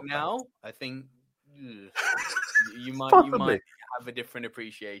watching hip that hop. now, I think you Possibly. might have a different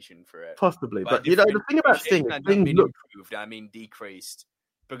appreciation for it. Possibly, By but you know the different thing about Sting, appreciation, I is don't Sting mean look improved. I mean decreased,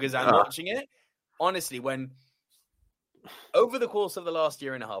 because I'm Ah. watching it honestly. When over the course of the last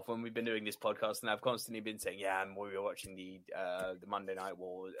year and a half, when we've been doing this podcast, and I've constantly been saying, "Yeah, we were watching the Monday Night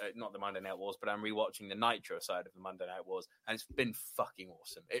Wars, not the Monday Night Wars, but I'm rewatching the Nitro side of the Monday Night Wars, and it's been fucking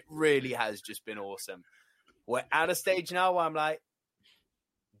awesome. It really has just been awesome. We're at a stage now where I'm like,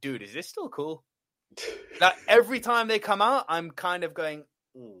 dude, is this still cool? Like every time they come out, I'm kind of going,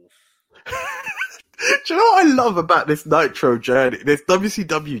 ooh. Do you know what I love about this Nitro journey, this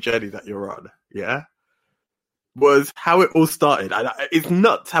WCW journey that you're on? Yeah, was how it all started. It's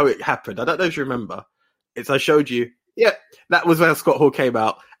nuts how it happened. I don't know if you remember. I showed you. Yeah, that was when Scott Hall came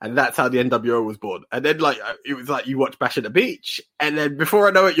out, and that's how the NWO was born. And then, like, it was like you watch Bash at the Beach, and then before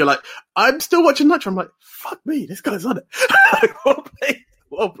I know it, you're like, I'm still watching Nitro. I'm like, fuck me, this guy's on it.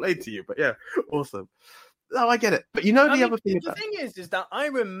 Well played to you, but yeah, awesome. No, I get it. But you know the other thing The thing is that I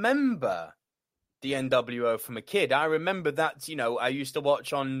remember the NWO from a kid. I remember that, I used to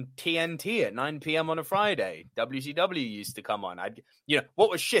watch on TNT at 9 p.m. on a Friday. WCW used to come on. What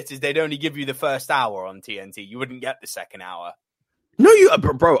was shit is they'd only give you the first hour on TNT. You wouldn't get the second hour. No,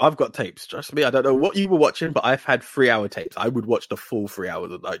 bro, I've got tapes. Trust me, I don't know what you were watching, but I've had 3-hour tapes. I would watch the full 3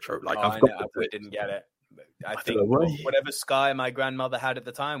 hours of Nitro. Like, I didn't get it. I don't think know why. whatever Sky my grandmother had at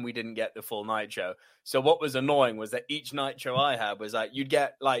the time, we didn't get the full Nitro. So what was annoying was that each Nitro I had was like, you'd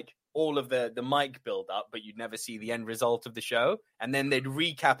get like all of the mic build up, but you'd never see the end result of the show. And then they'd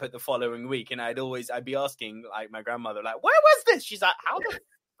recap it the following week. And I'd be asking like my grandmother, like, where was this? She's like, how the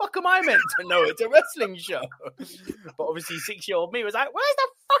fuck am I meant to know? It's a wrestling show. But obviously 6-year-old me was like, where's the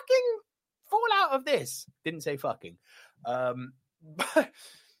fucking fallout of this? Didn't say fucking.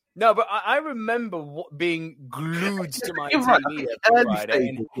 No, but I remember being glued to my You're TV right. every Early Friday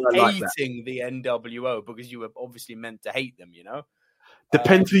and stages, I like that. hating the NWO because you were obviously meant to hate them,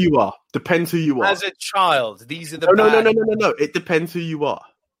 Depends who you are. Depends who you are. As a child, these are the No. It depends who you are.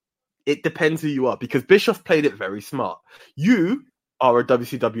 It depends who you are, because Bischoff played it very smart. You are a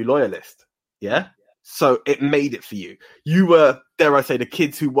WCW loyalist, yeah? So it made it for you. You were, dare I say, the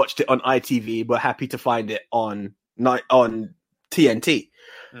kids who watched it on ITV were happy to find it on TNT.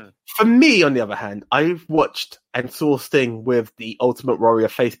 For me, on the other hand, I've watched and saw Sting with the Ultimate Warrior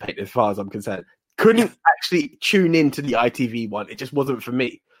face paint as far as I'm concerned. Couldn't actually tune into the ITV one. It just wasn't for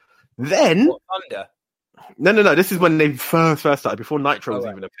me. Then... Thunder. No. This is when they first started, before Nitro was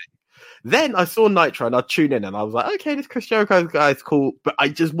even a thing. Then I saw Nitro and I tuned in and I was like, okay, this Chris Jericho guy is cool, but I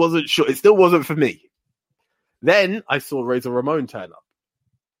just wasn't sure. It still wasn't for me. Then I saw Razor Ramon turn up.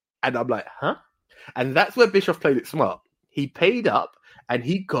 And I'm like, huh? And that's where Bischoff played it smart. He paid up and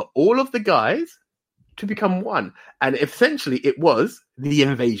he got all of the guys to become one. And essentially it was the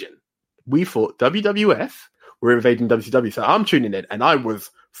invasion. We thought WWF were invading WCW. So I'm tuning in and I was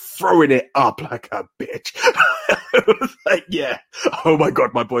throwing it up like a bitch. It was like, yeah, oh my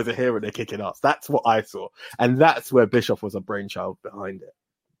God, my boys are here and they're kicking ass. That's what I saw. And that's where Bischoff was a brainchild behind it.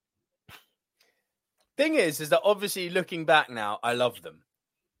 Thing is that obviously looking back now, I love them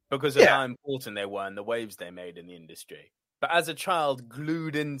because of how important they were and the waves they made in the industry. But as a child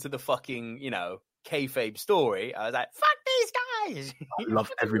glued into the fucking, kayfabe story, I was like, fuck these guys. I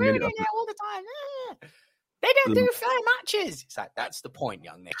love every minute of it. All the time. They don't do fair matches. It's like, that's the point,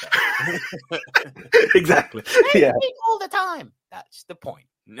 young Nico. Exactly. They Yeah. win all the time. That's the point.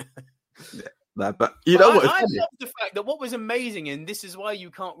 But you know what? I love the fact that what was amazing, and this is why you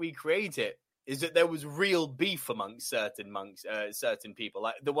can't recreate it, is that there was real beef amongst certain people.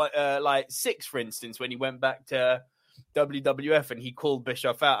 Like like Six, for instance, when he went back to WWF and he called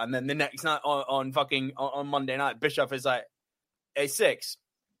Bischoff out, and then the next night on Monday night, Bischoff is like, "Hey Six,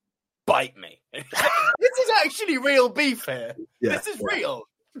 bite me." This is actually real beef here. Yeah, this is real.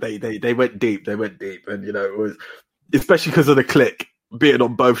 They went deep. They went deep, and it was especially because of the Click being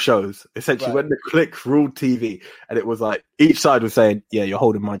on both shows. Essentially, when the Click ruled TV, and it was like each side was saying, "Yeah, you're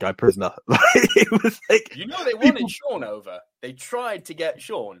holding my guy prisoner." It was like they wanted Shawn over. They tried to get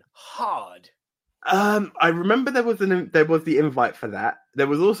Shawn hard. I remember there was the invite for that. There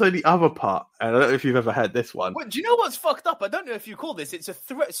was also the other part, and I don't know if you've ever heard this one. Well, do you know what's fucked up? I don't know if you call this. It's a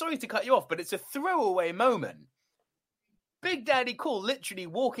sorry to cut you off, but it's a throwaway moment. Big Daddy Cool literally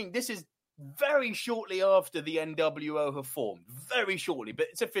walking. This is very shortly after the NWO have formed. Very shortly, but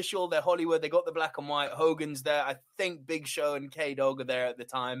it's official. They're Hollywood. They got the black and white. Hogan's there. I think Big Show and K-Dog are there at the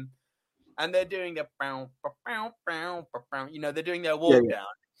time. And they're doing their, they're doing their walk down.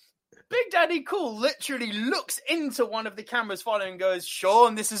 Big Daddy Cool literally looks into one of the cameras following and goes,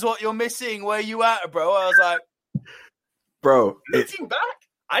 Sean, this is what you're missing. Where you at, bro? I was like, bro, looking back,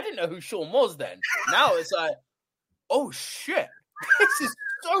 I didn't know who Sean was then. Now it's like, oh shit, this is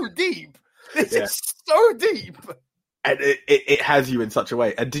so deep. This is so deep. And it has you in such a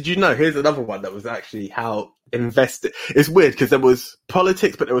way. And did you know, here's another one that was actually how invested. It's weird because there was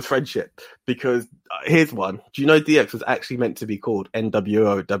politics, but there was friendship. Because here's one. Do you know DX was actually meant to be called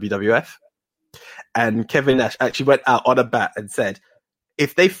NWO WWF? And Kevin Nash actually went out on a bat and said,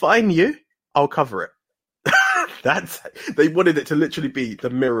 if they fine you, I'll cover it. They wanted it to literally be the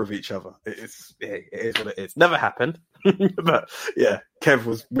mirror of each other. It is what it is. Never happened. But yeah, Kev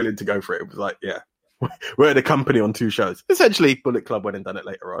was willing to go for it. It was like, yeah. We're at a company on 2 shows. Essentially, Bullet Club went and done it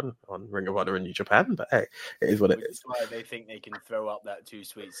later on Ring of Honor in New Japan. But hey, it is what it is. That's why they think they can throw up that Too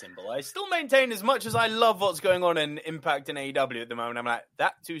Sweet symbol. I still maintain, as much as I love what's going on in Impact and AEW at the moment, I'm like,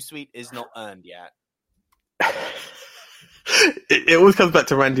 that Too Sweet is not earned yet. It always comes back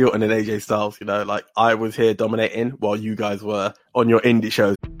to Randy Orton and AJ Styles. Like I was here dominating while you guys were on your indie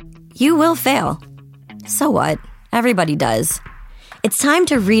shows. You will fail. So what? Everybody does. It's time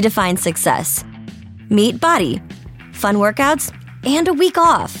to redefine success. Meet Body. Fun workouts and a week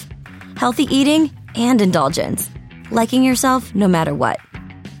off. Healthy eating and indulgence. Liking yourself no matter what.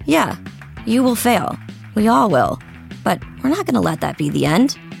 Yeah, you will fail. We all will. But we're not going to let that be the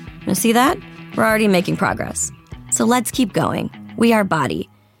end. You see that? We're already making progress. So let's keep going. We are Body.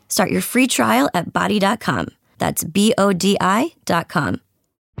 Start your free trial at body.com. That's BODI.com.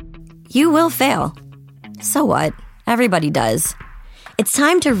 You will fail. So what? Everybody does. It's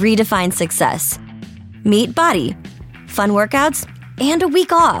time to redefine success. Meet Body. Fun workouts and a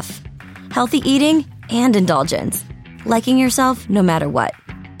week off. Healthy eating and indulgence. Liking yourself no matter what.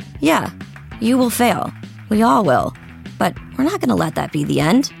 Yeah, you will fail. We all will. But we're not going to let that be the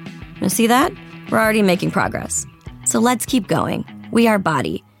end. You see that? We're already making progress. So let's keep going. We are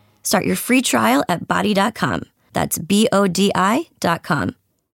Body. Start your free trial at body.com. That's BODI.com.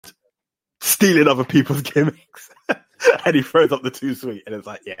 Stealing other people's gimmicks. And he throws up the Too Sweet. And it's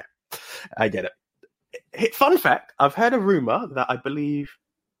like, yeah, I get it. Fun fact, I've heard a rumor that I believe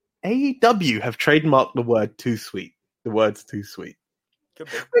AEW have trademarked the word Too Sweet. The words Too Sweet.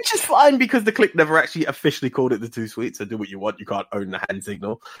 Which is fine because the Click never actually officially called it the Too Sweet, so do what you want. You can't own the hand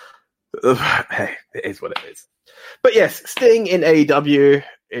signal. Hey, it is what it is. But yes, staying in AEW,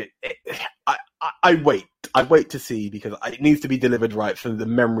 I wait. I wait to see because it needs to be delivered right for the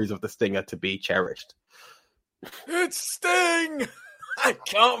memories of the Stinger to be cherished. It's Sting! I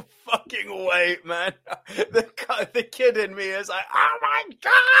can't fucking wait, man. The kid in me is like, oh my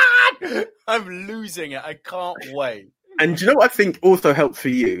God! I'm losing it. I can't wait. And do you know what I think also helped for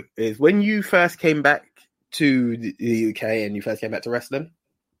you is when you first came back to the UK and you first came back to wrestling,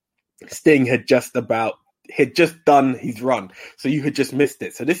 Sting had just done his run. So you had just missed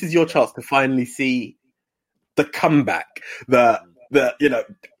it. So this is your chance to finally see the comeback.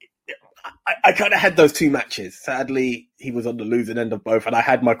 I kind of had those 2 matches. Sadly, he was on the losing end of both, and I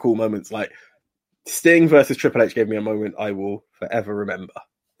had my cool moments. Like Sting versus Triple H gave me a moment I will forever remember.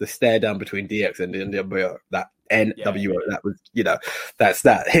 The stare down between DX and the NWO, that NWO, that was, that's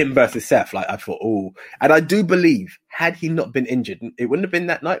that. Him versus Seth, like I thought, oh. And I do believe, had he not been injured, it wouldn't have been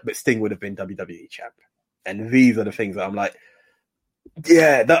that night, but Sting would have been WWE champ. And these are the things that I'm like,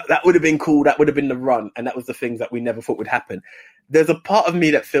 yeah, that would have been cool. That would have been the run. And that was the things that we never thought would happen. There's a part of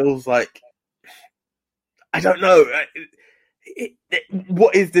me that feels like, I don't know.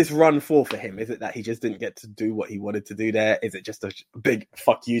 What is this run for him? Is it that he just didn't get to do what he wanted to do there? Is it just a big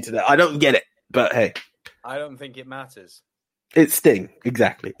fuck you to that? I don't get it. But hey. I don't think it matters. It's Sting.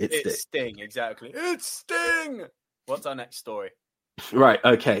 Exactly. It's Sting. Exactly. It's Sting. What's our next story? Right,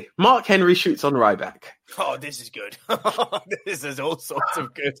 okay. Mark Henry shoots on Ryback. Oh, this is good. This is all sorts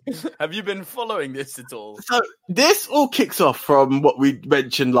of good. Have you been following this at all? So this all kicks off from what we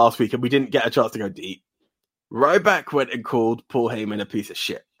mentioned last week, and we didn't get a chance to go deep. Ryback went and called Paul Heyman a piece of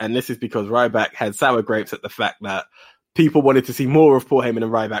shit. And this is because Ryback had sour grapes at the fact that people wanted to see more of Paul Heyman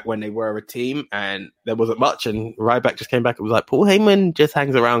and Ryback when they were a team, and there wasn't much. And Ryback just came back and was like, Paul Heyman just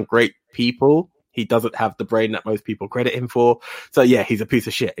hangs around great people. He doesn't have the brain that most people credit him for. So yeah, he's a piece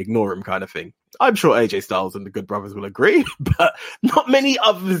of shit. Ignore him kind of thing. I'm sure AJ Styles and the Good Brothers will agree, but not many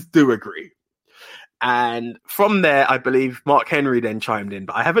others do agree. And from there, I believe Mark Henry then chimed in,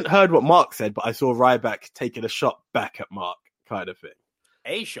 but I haven't heard what Mark said, but I saw Ryback taking a shot back at Mark kind of thing.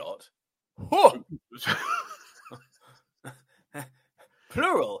 A shot? Huh.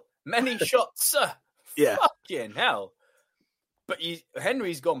 Plural. Many shots, sir. Yeah. Fucking hell. But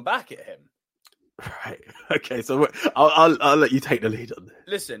Henry's gone back at him. Right. Okay. So I'll let you take the lead on this.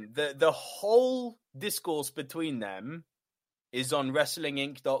 Listen, the whole discourse between them is on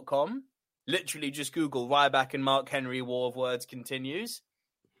WrestlingInc.com. Literally, just Google Ryback and Mark Henry War of Words continues.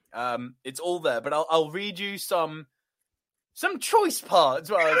 It's all there. But I'll read you some choice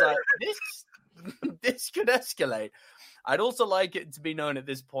parts where I was like, this could escalate. I'd also like it to be known at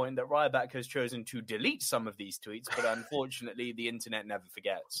this point that Ryback has chosen to delete some of these tweets, but unfortunately, the internet never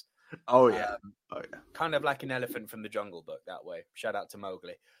forgets. Oh yeah. Kind of like an elephant from the Jungle Book that way. Shout out to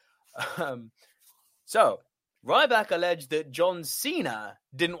Mowgli. So, Ryback alleged that John Cena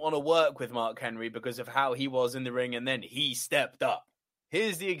didn't want to work with Mark Henry because of how he was in the ring, and then he stepped up.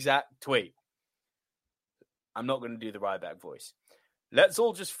 Here's the exact tweet. I'm not going to do the Ryback voice. Let's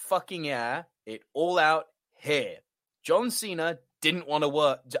all just fucking air it all out here. John Cena didn't want to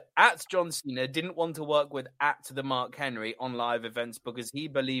work with the Mark Henry on live events because he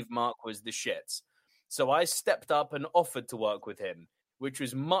believed Mark was the shits. So I stepped up and offered to work with him, which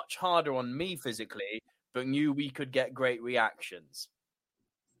was much harder on me physically, but knew we could get great reactions.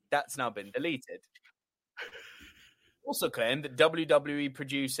 That's now been deleted. Also claimed that WWE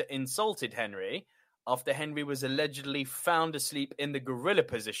producer insulted Henry after Henry was allegedly found asleep in the gorilla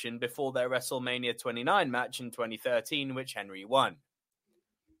position before their WrestleMania 29 match in 2013, which Henry won.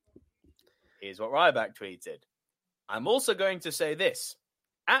 Here's what Ryback tweeted. I'm also going to say this.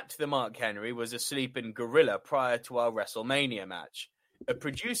 At the Mark Henry was asleep in gorilla prior to our WrestleMania match. A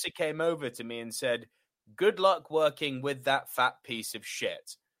producer came over to me and said, good luck working with that fat piece of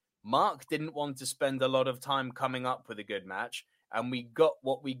shit. Mark didn't want to spend a lot of time coming up with a good match, and we got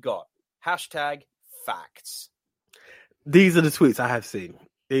what we got. Hashtag facts. These are the tweets I have seen.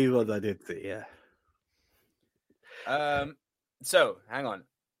 These ones I did see, yeah. So, hang on.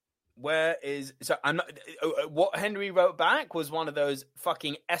 I'm not. What Henry wrote back was one of those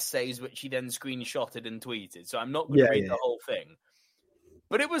fucking essays which he then screenshotted and tweeted. So I'm not going to read the whole thing.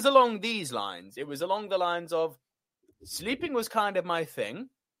 But it was along these lines. It was along the lines of, sleeping was kind of my thing.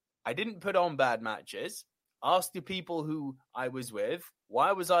 I didn't put on bad matches. Ask the people who I was with.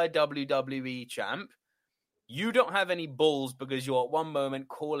 Why was I WWE champ? You don't have any balls because you're at one moment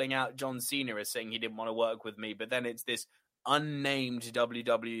calling out John Cena as saying he didn't want to work with me, but then it's this unnamed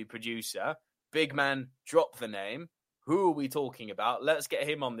WWE producer. Big man, drop the name. Who are we talking about? Let's get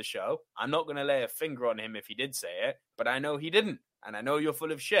him on the show. I'm not going to lay a finger on him if he did say it, but I know he didn't, and I know you're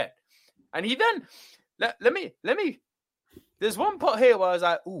full of shit. And he then, let me. There's one part here where I was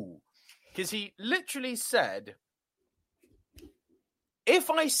like, ooh, because he literally said, if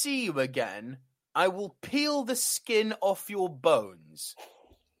I see you again, I will peel the skin off your bones.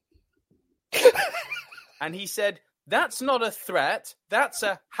 And he said, that's not a threat. That's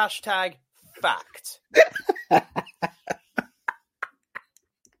a hashtag fact.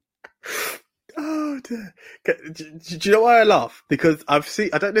 Oh dear. Do you know why I laugh? Because I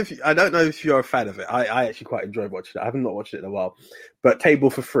don't know if you're a fan of it. I actually quite enjoy watching it. I haven't not watched it in a while. But Table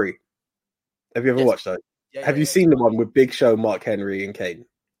for Free. Have you ever watched that? Have you seen the one with Big Show, Mark Henry, and Kane?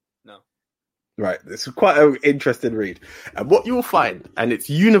 No. Right. This is quite an interesting read. And what you will find, and it's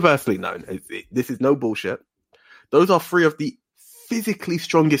universally known, this is no bullshit. Those are three of the physically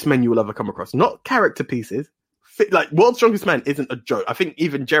strongest men you will ever come across. Not character pieces. Like, World's Strongest Man isn't a joke. I think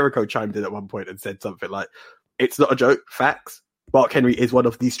even Jericho chimed in at one point and said something like, it's not a joke, facts. Mark Henry is one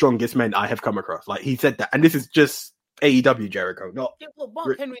of the strongest men I have come across. Like, he said that. And this is just AEW Jericho, not... Yeah, well,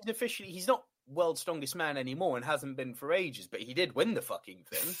 Mark Henry's officially... He's not World's Strongest Man anymore and hasn't been for ages, but he did win the fucking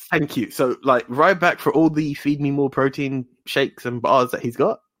thing. Thank you. So, like, Ryback, for all the feed me more protein shakes and bars that he's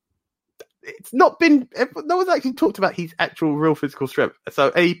got, it's not been... No one's actually talked about his actual real physical strength.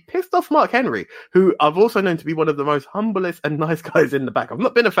 So a pissed off Mark Henry, who I've also known to be one of the most humblest and nice guys in the back. I've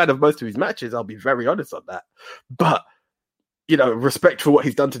not been a fan of most of his matches, I'll be very honest on that. But, you know, respect for what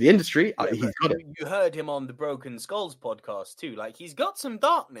he's done to the industry, he's got it. You heard him on the Broken Skulls podcast too. Like, he's got some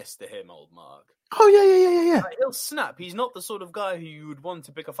darkness to him, old Mark. Oh, yeah. Like, he'll snap. He's not the sort of guy who you would want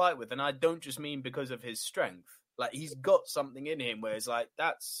to pick a fight with. And I don't just mean because of his strength. Like, he's got something in him where it's like,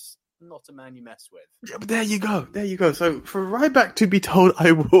 that's not a man you mess with. Yeah, but there you go. So for Ryback to be told,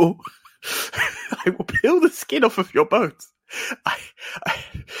 I will peel the skin off of your bones.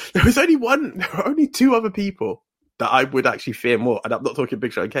 There were only two other people that I would actually fear more, and I'm not talking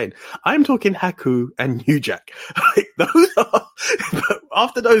Big Show and Kane. I'm talking Haku and New Jack. Like, those are,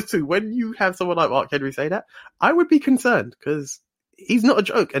 after those two, when you have someone like Mark Henry say that, I would be concerned, because he's not a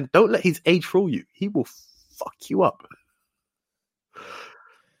joke, and don't let his age fool you. He will fuck you up.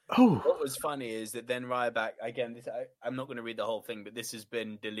 Oh, What was funny is that then Ryback, again, I'm not going to read the whole thing, but this has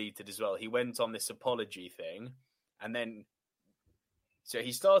been deleted as well. He went on this apology thing, and then so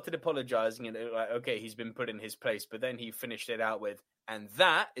he started apologizing, and like, okay, he's been put in his place, but then he finished it out with, and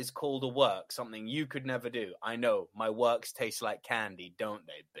that is called a work, something you could never do. I know, my works taste like candy, don't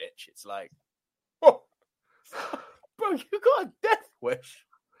they, bitch? It's like, oh, bro, you got a death wish.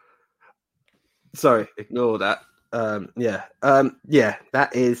 sorry, ignore that.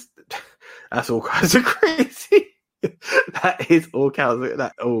 That's all kinds of crazy. That is all kinds of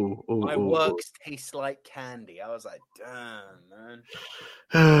that. My works taste like candy. I was like, damn, man.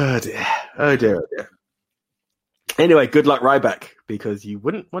 Oh dear. Oh dear. Anyway, good luck, Ryback, because you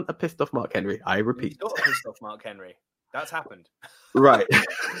wouldn't want a pissed off Mark Henry. I repeat. Not a pissed off Mark Henry. That's happened. Right.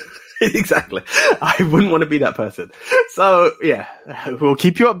 Exactly. I wouldn't want to be that person. So, yeah, we'll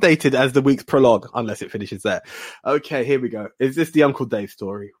keep you updated as the weeks prolong, unless it finishes there. Okay, here we go. Is this the Uncle Dave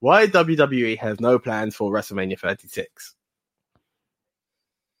story? Why WWE has no plans for WrestleMania 36?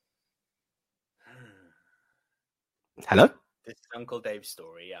 Hello? This is Uncle Dave's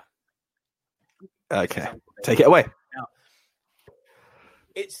story, yeah. Okay, take it away. Now,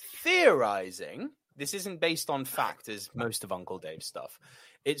 it's theorizing. This isn't based on fact, as most of Uncle Dave's stuff.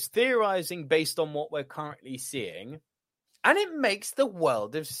 It's theorizing based on what we're currently seeing, and it makes the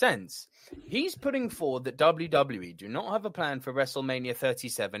world of sense. He's putting forward that WWE do not have a plan for WrestleMania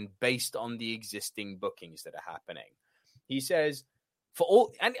 37 based on the existing bookings that are happening. He says, for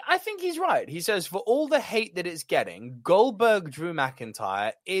all, and I think he's right. He says, for all the hate that it's getting, Goldberg-Drew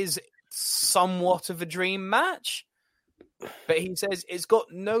McIntyre is somewhat of a dream match. But he says it's got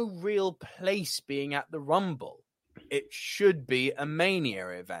no real place being at the Rumble. It should be a Mania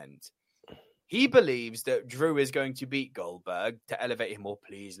event. He believes that Drew is going to beat Goldberg to elevate him. Oh,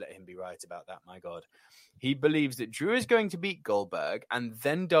 please let him be right about that, my God. He believes that Drew is going to beat Goldberg, and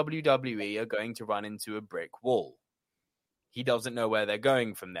then WWE are going to run into a brick wall. He doesn't know where they're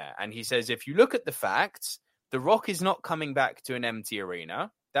going from there. And he says, if you look at the facts, The Rock is not coming back to an empty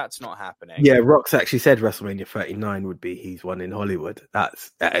arena. That's not happening. Yeah, Rock's actually said WrestleMania 39 would be his one in Hollywood. That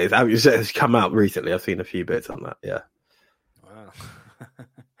has come out recently. I've seen a few bits on that. Yeah. Wow.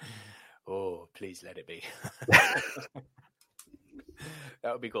 Oh, please let it be.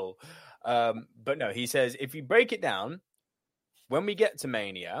 That would be cool. But no, he says if you break it down, when we get to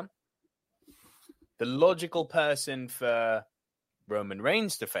Mania, the logical person for Roman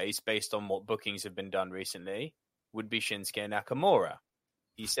Reigns to face, based on what bookings have been done recently, would be Shinsuke Nakamura.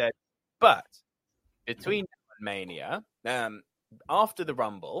 He said, but between now and Mania, after the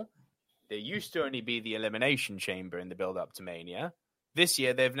Rumble, there used to only be the Elimination Chamber in the build-up to Mania. This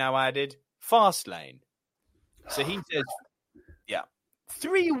year, they've now added Fastlane. So he says,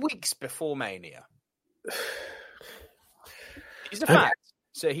 3 weeks before Mania. It's a fact.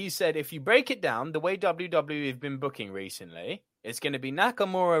 So he said, if you break it down, the way WWE have been booking recently, it's going to be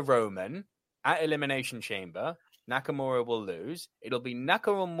Nakamura Roman at Elimination Chamber. Nakamura will lose. It'll be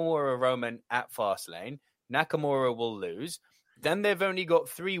Nakamura Roman at Fastlane. Nakamura will lose. Then they've only got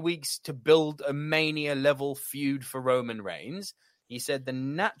 3 weeks to build a Mania-level feud for Roman Reigns. He said the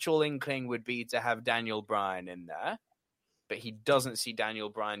natural inkling would be to have Daniel Bryan in there, but he doesn't see Daniel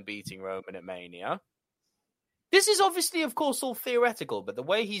Bryan beating Roman at Mania. This is obviously, of course, all theoretical, but the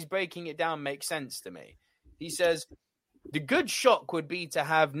way he's breaking it down makes sense to me. He says the good shock would be to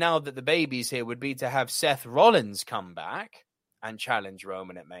have, now that the baby's here, would be to have Seth Rollins come back and challenge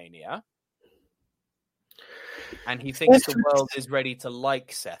Roman at Mania. And he thinks the world is ready to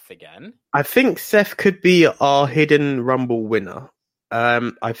like Seth again. I think Seth could be our hidden Rumble winner.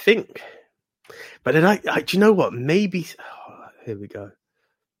 I think, but then do you know what? Maybe here we go.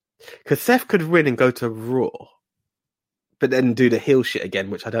 Because Seth could win and go to Raw, but then do the heel shit again,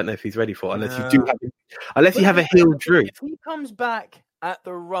 which I don't know if he's ready for. Unless you have a heel Drew. If he comes back at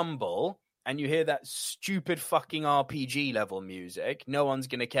the Rumble and you hear that stupid fucking RPG level music, no one's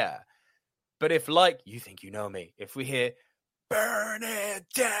gonna care. But if, like, you think you know me, if we hear "Burn It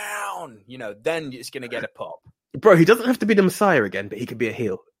Down," then it's gonna get a pop. Bro, he doesn't have to be the Messiah again, but he could be a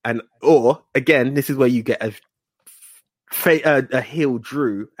heel. Or again, this is where you get a heel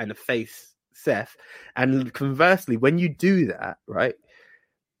Drew and a face Seth. And conversely, when you do that, right,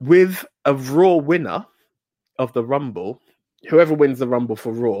 with a Raw winner of the Rumble, whoever wins the Rumble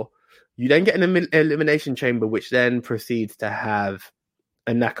for Raw, you then get an Elimination Chamber, which then proceeds to have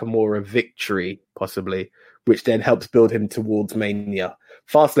a Nakamura victory, possibly, which then helps build him towards Mania.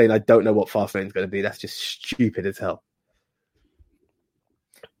 Fastlane, I don't know what Fastlane's going to be. That's just stupid as hell.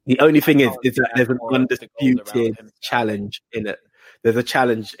 The only thing is that there's an undisputed challenge in it. There's a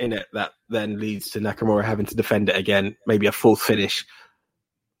challenge in it that then leads to Nakamura having to defend it again, maybe a full finish.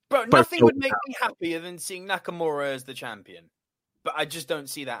 Bro, Both nothing would sold make out. me happier than seeing Nakamura as the champion. But I just don't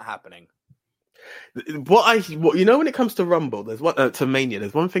see that happening. What you know, when it comes to Rumble, there's one to Mania.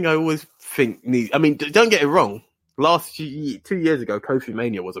 There's one thing I always think needs. I mean, don't get it wrong. 2 years ago, Kofi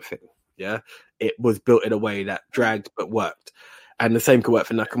Mania was a thing. Yeah, it was built in a way that dragged but worked, and the same could work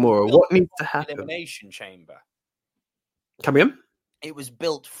for Nakamura. What needs to happen? Elimination Chamber. Come in. It was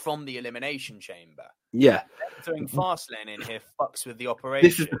built from the Elimination Chamber. Yeah, Throwing Fastlane in here fucks with the operation.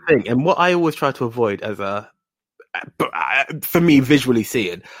 this is the thing, and what I always try to avoid for me, visually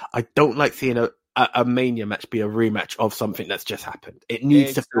seeing, I don't like seeing a Mania match be a rematch of something that's just happened. It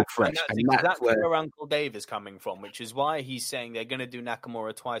needs to feel fresh. And And that's that's exactly where Uncle Dave is coming from, which is why he's saying they're going to do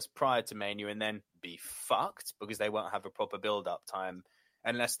Nakamura twice prior to Mania and then be fucked because they won't have a proper build-up time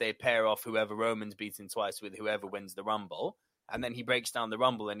unless they pair off whoever Roman's beaten twice with whoever wins the Rumble. And then he breaks down the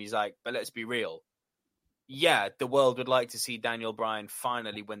Rumble and he's like, but let's be real. Yeah, the world would like to see Daniel Bryan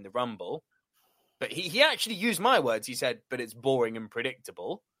finally win the Rumble. But he actually used my words. He said, but it's boring and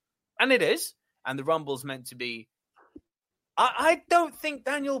predictable. And it is. And the Rumble's meant to be... I don't think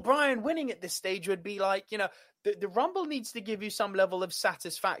Daniel Bryan winning at this stage would be like, the Rumble needs to give you some level of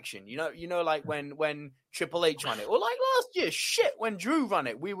satisfaction. Like when Triple H won it. Or like last year, when Drew won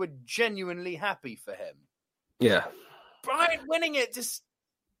it, we were genuinely happy for him. Yeah. Bryan winning it just...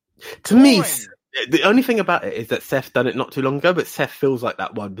 To me, the only thing about it is that Seth done it not too long ago, but Seth feels like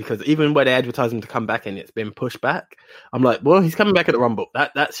that one because even when they advertise him to come back and it's been pushed back, I'm like, well, he's coming back at the Rumble.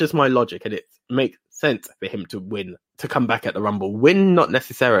 That's just my logic, and it makes sense for him to win, to come back at the Rumble. Win, not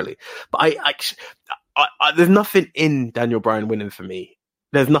necessarily, but I there's nothing in Daniel Bryan winning for me.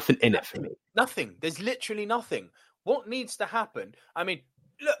 There's nothing in it for me. Nothing. There's literally nothing. What needs to happen? I mean,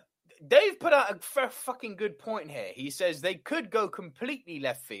 look, Dave put out a fucking good point here. He says they could go completely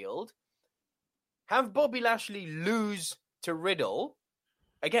left field, have Bobby Lashley lose to Riddle.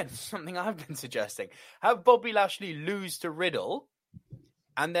 Again, something I've been suggesting. Have Bobby Lashley lose to Riddle,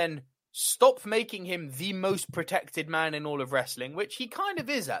 and then stop making him the most protected man in all of wrestling, which he kind of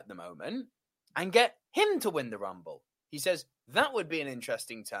is at the moment, and get him to win the Rumble. He says that would be an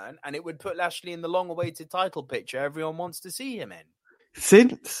interesting turn, and it would put Lashley in the long-awaited title picture everyone wants to see him in.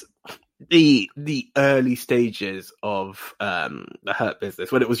 Since the early stages of the Hurt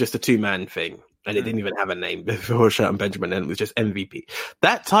Business, when it was just a 2-man thing and it didn't even have a name before Shelton Benjamin, and it was just MVP,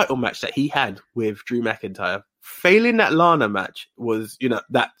 that title match that he had with Drew McIntyre, failing that Lana match was,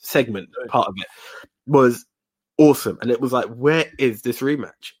 that segment part of it was awesome, and it was like, where is this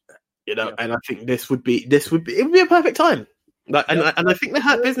rematch? And I think it would be a perfect time. And I think the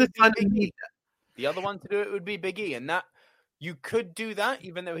Hurt Business kind of need that. The other one to do it would be Big E, and that. You could do that,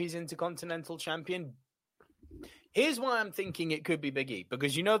 even though he's Intercontinental Champion. Here's why I'm thinking it could be Big E,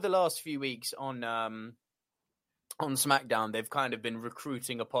 because the last few weeks on SmackDown, they've kind of been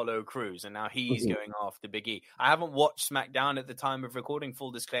recruiting Apollo Crews, and now he's going after Big E. I haven't watched SmackDown at the time of recording, full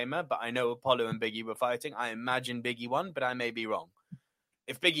disclaimer, but I know Apollo and Big E were fighting. I imagine Big E won, but I may be wrong.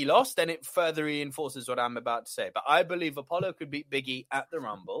 If Big E lost, then it further reinforces what I'm about to say. But I believe Apollo could beat Big E at the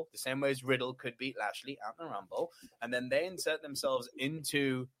Rumble, the same way as Riddle could beat Lashley at the Rumble. And then they insert themselves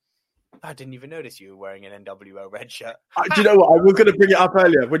into... I didn't even notice you were wearing an NWO red shirt. Do you know what? I was going to bring it up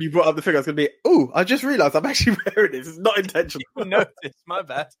earlier when you brought up the thing. I was going to be, I just realised I'm actually wearing this. It's not intentional. You noticed, my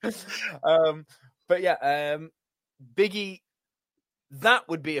bad. But yeah, Big E, that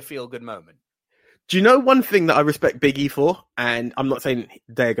would be a feel-good moment. Do you know one thing that I respect Big E for? And I'm not saying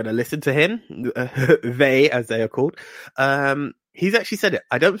they're going to listen to him. They, as they are called. He's actually said it.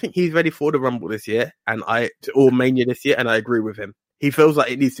 I don't think he's ready for the Rumble this year, or Mania this year, and I agree with him. He feels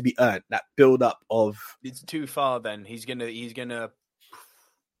like it needs to be earned. That build-up of... It's too far then. He's gonna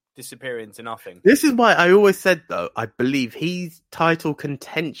disappear into nothing. This is why I always said, though, I believe his title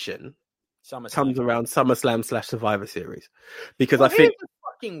contention comes around SummerSlam / Survivor Series. Because I think...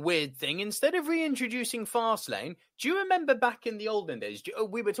 Fucking weird thing. Instead of reintroducing Fastlane, do you remember back in the olden days?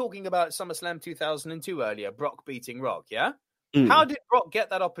 We were talking about SummerSlam 2002 earlier, Brock beating Rock, yeah? How did Brock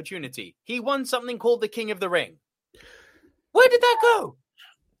get that opportunity? He won something called the King of the Ring. Where did that go?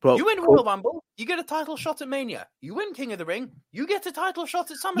 Well, you win Royal Rumble, you get a title shot at Mania. You win King of the Ring, you get a title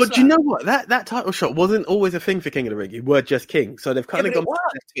shot at SummerSlam. But do you know what? That title shot wasn't always a thing for King of the Ring. You were just king, so they've kind of gone.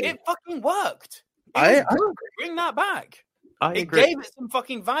 It fucking worked. Bring that back. I agree. It gave it some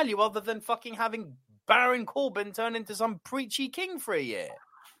fucking value other than fucking having Baron Corbin turn into some preachy king for a year.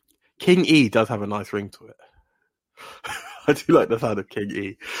 King E does have a nice ring to it. I do like the sound of King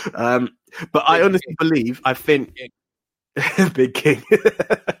E. But I honestly believe, I think... Big King.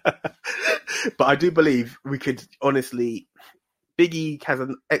 But I do believe we could honestly... Big E has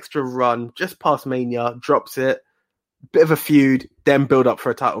an extra run just past Mania, drops it, bit of a feud, then build up for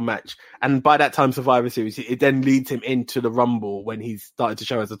a title match. And by that time, Survivor Series, it then leads him into the Rumble when he's started to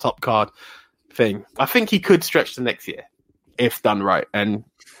show as a top card thing. I think he could stretch to next year if done right. And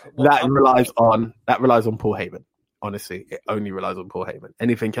that relies on Paul Heyman. Honestly, it only relies on Paul Heyman.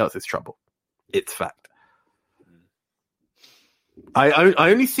 Anything else is trouble. It's fact. I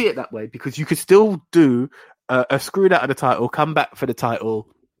only see it that way because you could still do a screwed out of the title, come back for the title,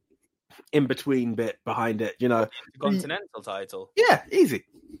 in between bit behind it, the Continental title. Yeah, easy.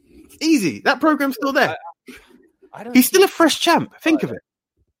 That program's still there. He's still a fresh champ. Think of it.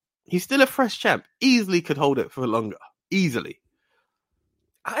 He's still a fresh champ. Easily could hold it for longer. Easily.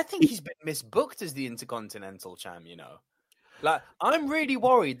 I think he's been misbooked as the Intercontinental champ. Like, I'm really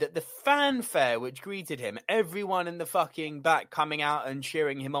worried that the fanfare which greeted him, everyone in the fucking back coming out and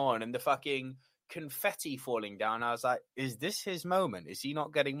cheering him on, and the fucking confetti falling down, I was like, is this his moment? Is he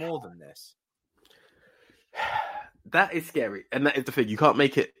not getting more than this? That is scary. And that is the thing. You can't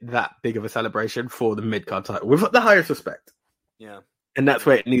make it that big of a celebration for the mid-card title with the highest respect. Yeah. And that's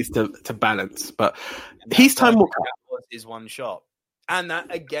where it needs to balance. But his time will come. That was his one shot. And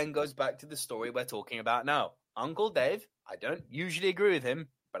that, again, goes back to the story we're talking about now. Uncle Dave, I don't usually agree with him,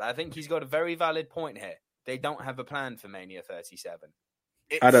 but I think he's got a very valid point here. They don't have a plan for Mania 37.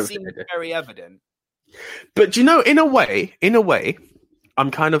 It seems very evident. But in a way,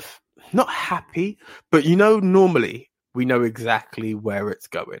 I'm kind of not happy, but normally we know exactly where it's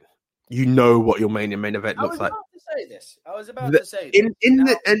going. You know what your main event looks like. I was about to say this.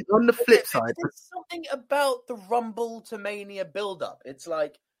 And on the flip side, there's something about the Rumble to Mania build-up. It's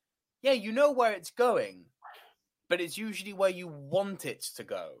like, yeah, you know where it's going, but it's usually where you want it to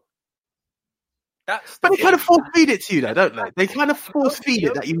go. But they kind of force feed it to you, though, don't they? They kind of force feed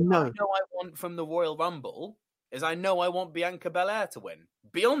it that you know. I want from the Royal Rumble is I know I want Bianca Belair to win.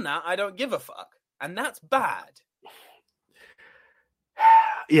 Beyond that, I don't give a fuck, and that's bad.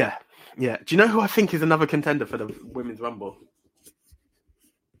 Yeah. Do you know who I think is another contender for the Women's Rumble?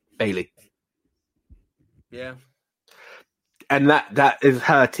 Bayley. Yeah. And that is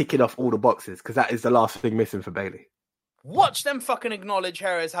her ticking off all the boxes, because that is the last thing missing for Bayley. Watch them fucking acknowledge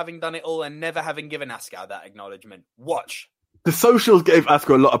her as having done it all and never having given Asuka that acknowledgement. Watch. The socials gave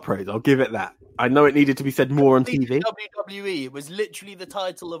Asuka a lot of praise. I'll give it that. I know it needed to be said more on TV. WWE, it was literally the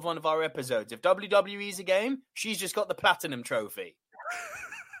title of one of our episodes. If WWE's a game, she's just got the Platinum Trophy.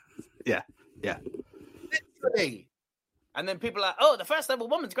 Yeah. Literally. And then people are like, oh, the first ever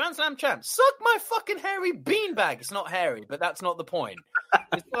women's Grand Slam champ. Suck my fucking hairy beanbag. It's not hairy, but that's not the point.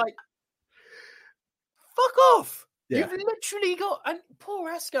 It's like, fuck off. Yeah. You've literally got, and poor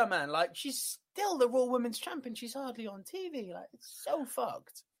Asuka, man, like, she's still the Raw Women's Champion. She's hardly on TV. Like, it's so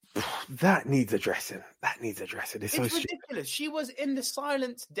fucked. That needs addressing. It's so ridiculous. Stupid. She was in the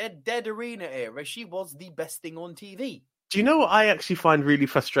silent, dead arena era. She was the best thing on TV. Do you know what I actually find really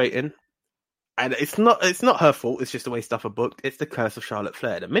frustrating? And it's not her fault. It's just the way stuff are booked. It's the curse of Charlotte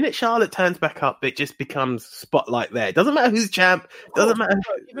Flair. The minute Charlotte turns back up, it just becomes spotlight there. It doesn't matter who's champ. Doesn't matter.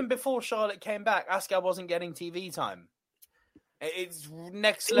 Even before Charlotte came back, Asuka wasn't getting TV time. It's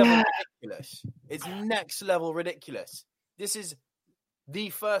next level ridiculous. It's next level ridiculous. This is the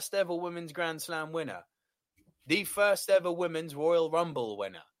first ever Women's Grand Slam winner. The first ever Women's Royal Rumble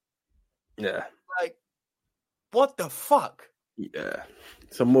winner. Yeah. Like, what the fuck? Yeah.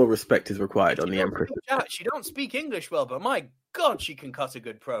 Some more respect is required on the Empress. She don't speak English well, but my God, she can cut a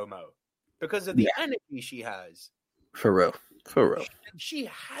good promo because of the energy she has. For real. She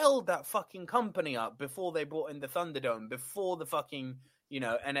held that fucking company up before they brought in the Thunderdome, before the fucking,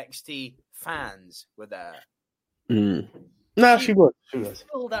 NXT fans were there. No, she was.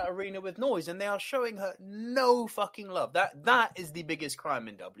 Filled that arena with noise, and they are showing her no fucking love. That is the biggest crime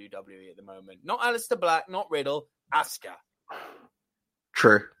in WWE at the moment. Not Aleister Black, not Riddle, Asuka.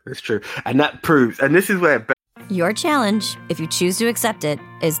 True, it's true. And that proves, and this is where... Your challenge, if you choose to accept it,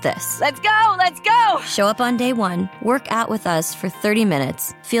 is this. Let's go! Show up on day one, work out with us for 30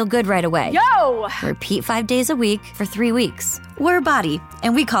 minutes, feel good right away. Yo! Repeat 5 days a week for 3 weeks. We're a body,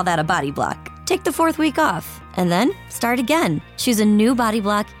 and we call that a body block. Take the 4th week off, and then start again. Choose a new body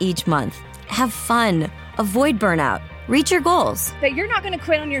block each month. Have fun. Avoid burnout. Reach your goals. But you're not going to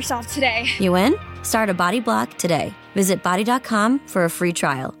quit on yourself today. You in? Start a body block today. Visit body.com for a free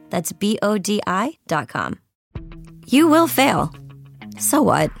trial. That's BODI.com. You will fail. So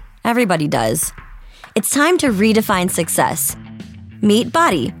what? Everybody does. It's time to redefine success. Meet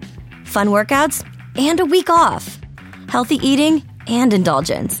Body. Fun workouts and a week off. Healthy eating and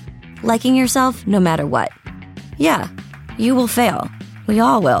indulgence. Liking yourself no matter what. Yeah, you will fail. We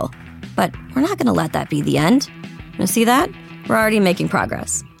all will. But we're not going to let that be the end. You see that? We're already making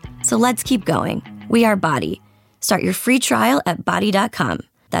progress. So let's keep going. We are Body. Start your free trial at BODi.com.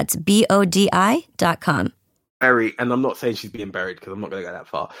 That's BODI.com. And I'm not saying she's being buried because I'm not going to go that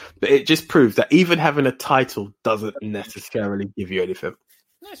far, but it just proves that even having a title doesn't necessarily give you anything.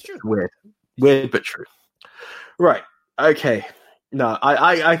 That's true. Weird but true. Right. Okay. No,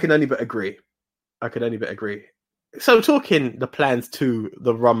 I can only but agree. So talking the plans to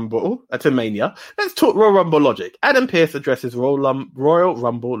the Rumble, to Mania, let's talk Royal Rumble logic. Adam Pearce addresses Royal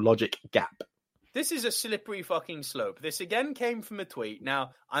Rumble logic gap. This is a slippery fucking slope. This again came from a tweet.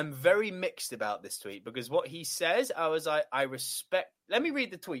 Now, I'm very mixed about this tweet because what he says, I respect. Let me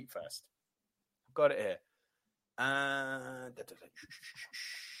read the tweet first. I've got it here.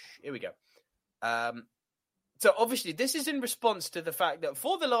 Here we go. So obviously this is in response to the fact that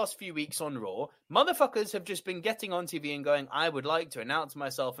for the last few weeks on Raw, motherfuckers have just been getting on TV and going, I would like to announce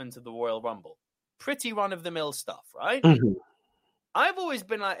myself into the Royal Rumble. Pretty run-of-the-mill stuff, right? Mm-hmm. I've always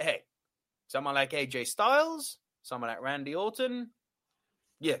been like, hey, someone like AJ Styles, someone like Randy Orton.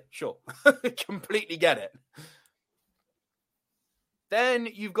 Yeah, sure. Completely get it. Then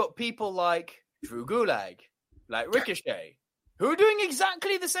you've got people like Drew Gulak, like Ricochet, who are doing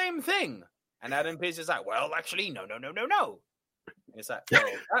exactly the same thing. And Adam Pearce is like, well, actually, no. It's like, well,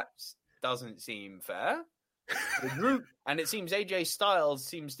 that doesn't seem fair. And it seems AJ Styles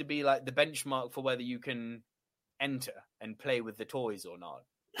seems to be like the benchmark for whether you can enter and play with the toys or not.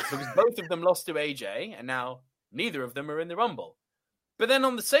 Because both of them lost to AJ, and now neither of them are in the Rumble. But then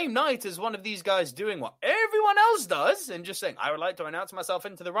on the same night as one of these guys doing what everyone else does and just saying, I would like to announce myself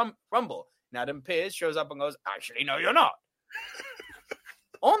into the Rumble. And Adam Pearce shows up and goes, actually, no, you're not.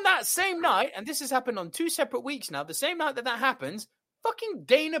 On that same night, and this has happened on 2 separate weeks now, the same night that happens, fucking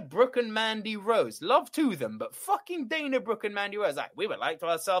Dana Brooke and Mandy Rose, love to them, but fucking Dana Brooke and Mandy Rose, like, we would like to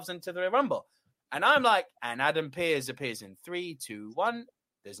ourselves into the Rumble. And I'm like, and Adam Pearce appears in 3, 2, 1.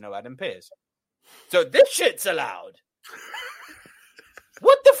 There's no Adam Pearce. So this shit's allowed.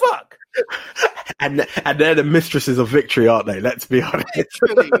 What the fuck? And they're the mistresses of victory, aren't they? Let's be honest.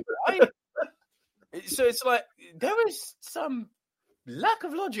 Literally, right? So it's like, there is some lack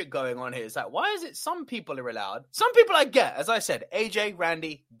of logic going on here. It's like, why is it some people are allowed? Some people I get. As I said, AJ,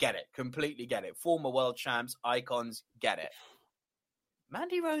 Randy, get it. Completely get it. Former world champs, icons, get it.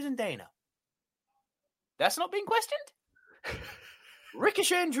 Mandy Rose and Dana. That's not being questioned?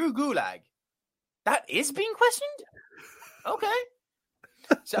 Ricochet and Drew Gulak. That is being questioned? Okay.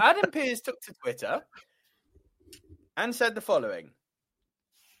 So Adam Pearce took to Twitter and said the following.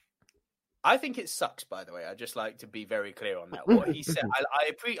 I think it sucks, by the way. I'd just like to be very clear on that. What he said,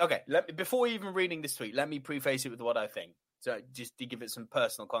 before even reading this tweet, let me preface it with what I think. So just to give it some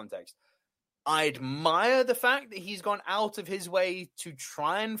personal context. I admire the fact that he's gone out of his way to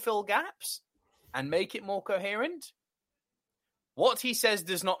try and fill gaps and make it more coherent. What he says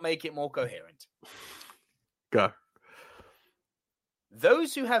does not make it more coherent. Go.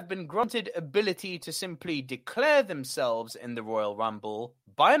 Those who have been granted ability to simply declare themselves in the Royal Rumble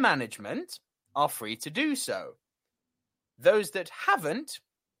by management are free to do so. Those that haven't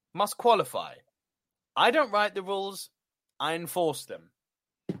must qualify. I don't write the rules, I enforce them.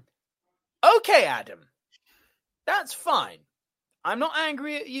 Okay, Adam. That's fine. I'm not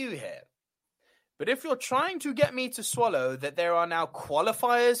angry at you here. But if you're trying to get me to swallow that there are now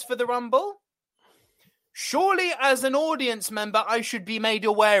qualifiers for the Rumble, surely as an audience member, I should be made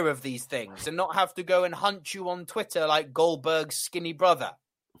aware of these things and not have to go and hunt you on Twitter like Goldberg's skinny brother.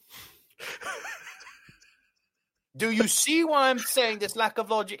 Do you see why I'm saying this lack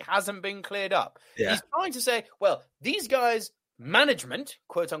of logic hasn't been cleared up? Yeah. He's trying to say, well, these guys, management,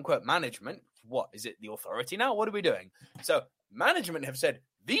 quote unquote management, what, is it the authority now? What are we doing? So management have said,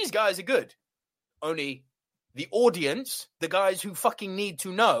 these guys are good. Only the audience, the guys who fucking need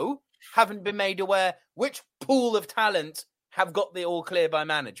to know, haven't been made aware which pool of talent have got the all clear by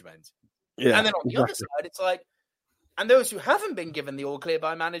management. Yeah, and then on the other side, it's like, and those who haven't been given the all clear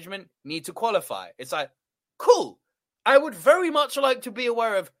by management need to qualify. It's like, cool. I would very much like to be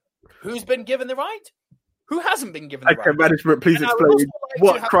aware of who's been given the right, who hasn't been given the right. Management, please explain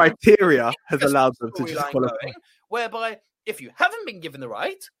what criteria has allowed them to just qualify. Whereby, if you haven't been given the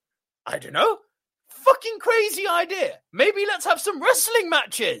right, I don't know, fucking crazy idea. Maybe let's have some wrestling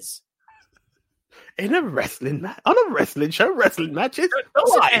matches. In a wrestling match? On a wrestling show, wrestling matches?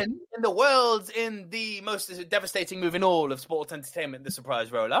 Doesn't end in the world in the most devastating move in all of sports entertainment, the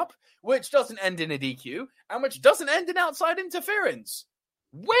surprise roll-up, which doesn't end in a DQ, and which doesn't end in outside interference.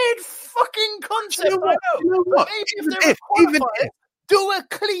 Weird fucking concept, I know. You know what? Maybe if they're qualified, do a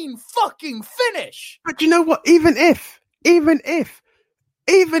clean fucking finish. But you know what? Even if,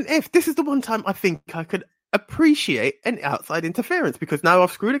 this is the one time I think I could appreciate an outside interference because now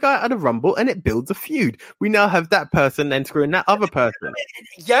I've screwed a guy out of Rumble and it builds a feud. We now have that person then screwing that other person.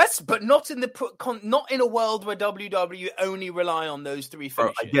 Yes, but not in not in a world where WWE only rely on those three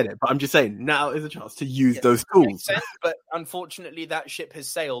finishes. I get it, but I'm just saying now is a chance to use those tools. Sense, but unfortunately, that ship has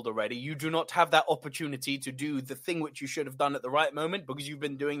sailed already. You do not have that opportunity to do the thing which you should have done at the right moment because you've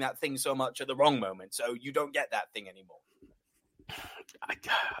been doing that thing so much at the wrong moment. So you don't get that thing anymore.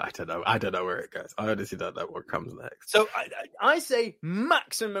 I don't know. I don't know where it goes. I honestly don't know what comes next. So I say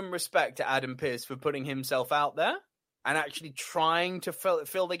maximum respect to Adam Pearce for putting himself out there and actually trying to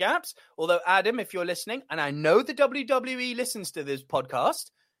fill the gaps. Although, Adam, if you're listening, and I know the WWE listens to this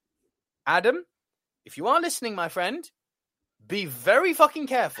podcast, Adam, if you are listening, my friend, be very fucking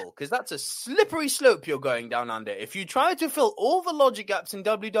careful because that's a slippery slope you're going down under. If you try to fill all the logic gaps in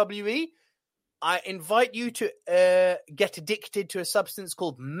WWE, I invite you to get addicted to a substance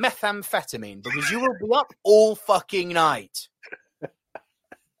called methamphetamine because you will be up all fucking night.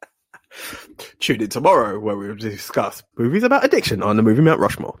 Tune in tomorrow where we will discuss movies about addiction on the movie Mount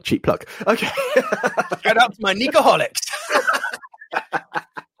Rushmore. Cheap plug. Okay. Shout out to my Nicoholics.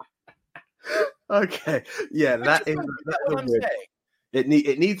 Okay. Yeah, that's what I'm saying.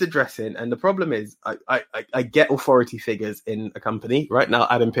 It needs addressing, and the problem is, I get authority figures in a company. Right now,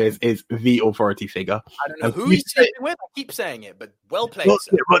 Adam Pearce is the authority figure. I don't know who he's sleeping with. I keep saying it, but well played.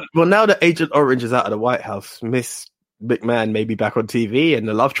 Well, now that Agent Orange is out of the White House, Miss McMahon may be back on TV, and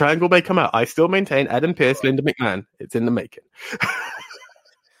the love triangle may come out. I still maintain Adam Pearce, Linda McMahon. It's in the making.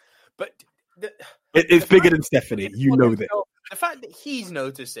 But it's bigger than Stephanie. You know that. The fact that he's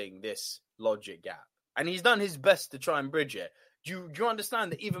noticing this logic gap, and he's done his best to try and bridge it. Do you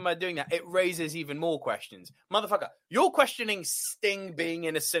understand that even by doing that, it raises even more questions? Motherfucker, you're questioning Sting being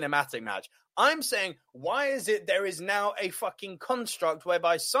in a cinematic match. I'm saying, why is it there is now a fucking construct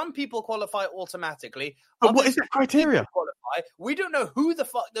whereby some people qualify automatically? But what is that criteria? Qualify. We don't know who the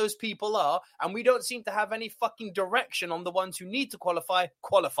fuck those people are, and we don't seem to have any fucking direction on the ones who need to qualify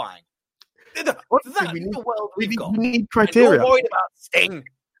qualifying. That's the world we've got. We need criteria. And you're worried about Sting.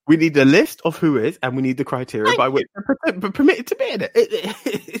 We need a list of who is, and we need the criteria by which they're permitted to be in it.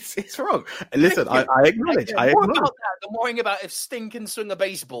 It's wrong. And listen, I acknowledge. I acknowledge. More about that than worrying about if Sting can swing a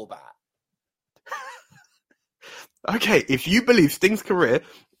baseball bat. Okay, if you believe Sting's career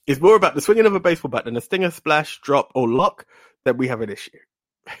is more about the swinging of a baseball bat than a Stinger splash, drop, or lock, then we have an issue.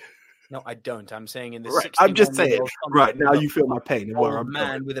 No, I don't. I'm saying in the right, I'm just saying. Right now, you feel my pain. And where a I'm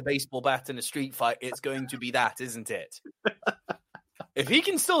man going. With a baseball bat in a street fight, it's going to be that, isn't it? If he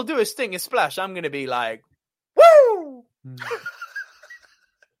can still do a Stinger splash, I'm going to be like, woo!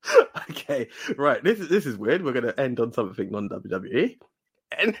 Okay, right. This is weird. We're going to end on something non-WWE.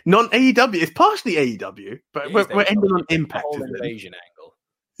 And non-AEW. It's partially AEW, but we're ending on Impact. Whole invasion angle.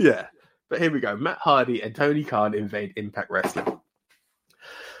 Yeah. But here we go. Matt Hardy and Tony Khan invade Impact Wrestling.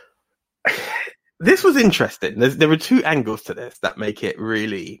 This was interesting. There were two angles to this that make it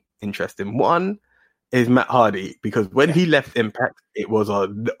really interesting. One is Matt Hardy, because when he left Impact, it was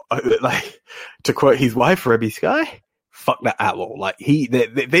like, to quote his wife, Rebby Sky, fuck that owl. Like they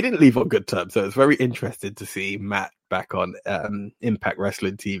didn't leave on good terms. So it's very interesting to see Matt back on Impact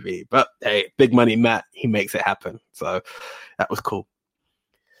Wrestling TV. But hey, big money Matt, he makes it happen. So that was cool.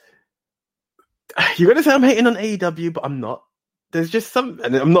 You're going to say I'm hating on AEW, but I'm not. There's just and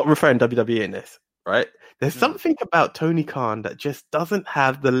I'm not referring to WWE in this, right? There's something about Tony Khan that just doesn't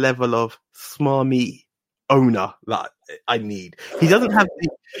have the level of smarmy owner that I need. He doesn't have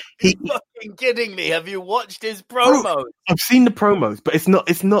You're fucking kidding me. Have you watched his promos? I've seen the promos, but it's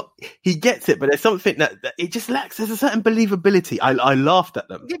not, he gets it, but there's something that it just lacks. There's a certain believability. I laughed at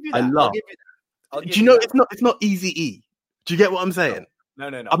them. I laughed. Do you know it's not Eazy-E? Do you get what I'm saying? No.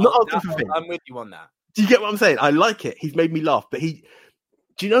 I'm not asking for things. I'm with you on that. Do you get what I'm saying? I like it. He's made me laugh, but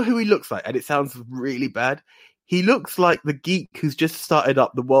do you know who he looks like? And it sounds really bad. He looks like the geek who's just started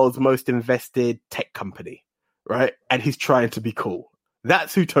up the world's most invested tech company, right? And he's trying to be cool.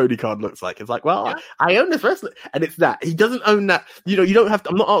 That's who Tony Khan looks like. It's like, well, yeah. I own this wrestler. And it's that. He doesn't own that. You don't have to,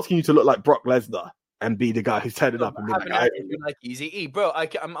 I'm not asking you to look like Brock Lesnar and be the guy who's turning up and be like Eazy-E. Bro,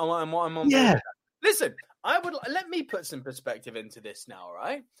 I'm on yeah. Listen, let me put some perspective into this now,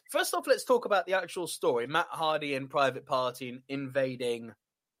 right? First off, let's talk about the actual story. Matt Hardy and Private Party invading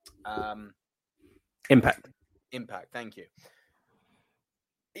Impact. Thank you.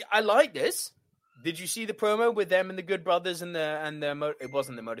 I like this. Did you see the promo with them and the Good Brothers and it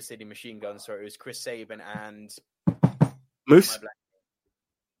wasn't the Motor City Machine Guns, sorry, it was Chris Sabin and Moose?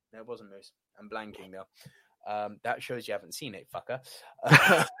 No, it wasn't Moose. I'm blanking though. That shows you haven't seen it, fucker.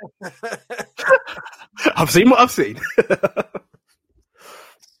 I've seen what I've seen.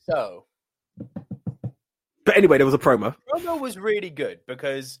 So, But anyway, there was a promo. Promo was really good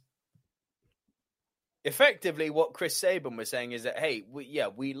because effectively what Chris Sabin was saying is that, hey,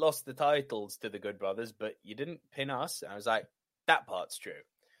 we lost the titles to the Good Brothers, but you didn't pin us. And I was like, that part's true.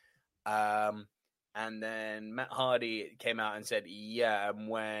 And then Matt Hardy came out and said, yeah,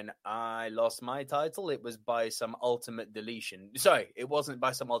 when I lost my title, it was by some ultimate deletion. Sorry, it wasn't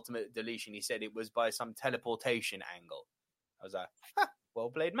by some ultimate deletion. He said it was by some teleportation angle. I was like, well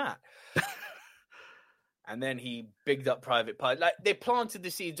played, Matt. And then he bigged up Private Party. Like, they planted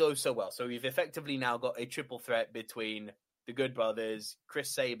the seeds so well. So we've effectively now got a triple threat between the Good Brothers, Chris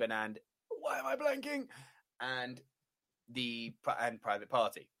Sabin, and why am I blanking? And Private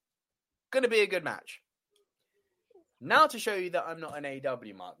Party. Going to be a good match. Now to show you that I'm not an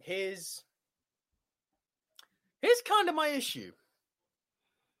AEW mark. Here's kind of my issue.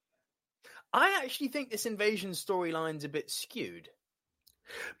 I actually think this Invasion storyline's a bit skewed.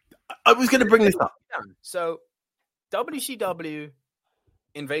 I was going to bring this up. So, WCW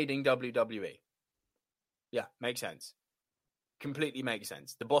invading WWE. Yeah, makes sense. Completely makes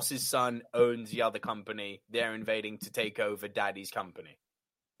sense. The boss's son owns the other company. They're invading to take over daddy's company.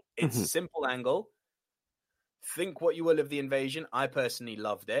 It's a simple angle. Think what you will of the invasion. I personally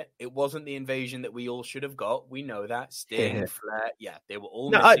loved it. It wasn't the invasion that we all should have got. We know that. Sting, Flair, they were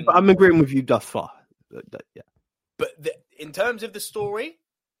all missing. I'm agreeing with you thus far. Yeah. But in terms of the story,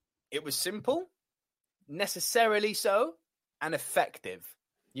 it was simple, necessarily so, and effective.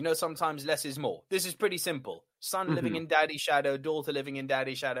 You know, sometimes less is more. This is pretty simple. Son living in daddy's shadow, daughter living in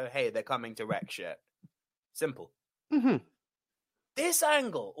daddy's shadow. Hey, they're coming to wreck shit. Simple. Mm-hmm. This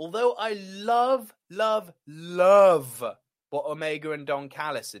angle, although I love what Omega and Don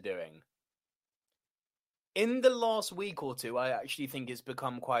Callis are doing, in the last week or two, I actually think it's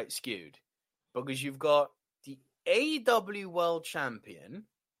become quite skewed. Because you've got the AEW World Champion,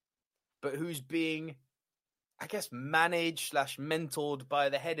 but who's being, I guess, managed / mentored by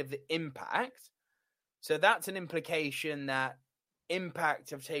the head of the Impact. So that's an implication that Impact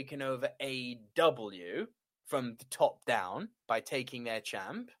have taken over AEW from the top down by taking their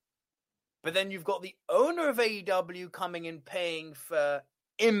champ. But then you've got the owner of AEW coming and paying for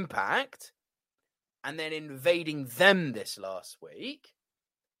Impact and then invading them this last week.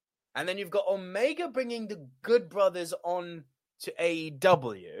 And then you've got Omega bringing the Good Brothers on to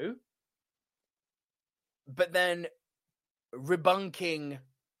AEW, but then rebunking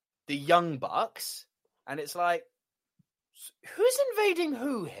the Young Bucks. And it's like, who's invading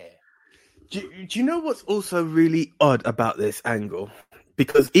who here? Do you know what's also really odd about this angle?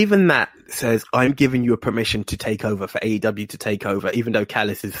 Because even that says, I'm giving you a permission to take over, for AEW to take over, even though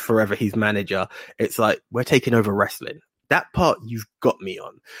Callis is forever his manager. It's like, we're taking over wrestling. That part you've got me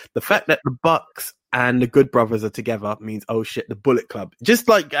on. The fact that the Bucks and the Good Brothers are together means, oh shit, the Bullet Club. Just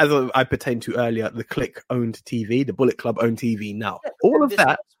like as I pertained to earlier, the Click owned TV, the Bullet Club owned TV now. All of that.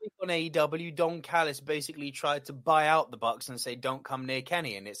 Last week on AEW, Don Callis basically tried to buy out the Bucks and say, don't come near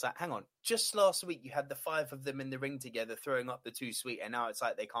Kenny. And it's like, hang on, just last week you had the 5 of them in the ring together throwing up the 2 Sweet, and now it's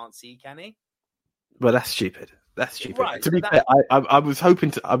like they can't see Kenny. Well, that's stupid. That's stupid. Right, to be fair, I was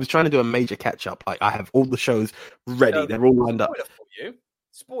trying to do a major catch up. Like, I have all the shows ready. So, they're all lined up.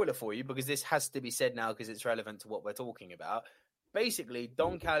 Spoiler for you, because this has to be said now because it's relevant to what we're talking about. Basically,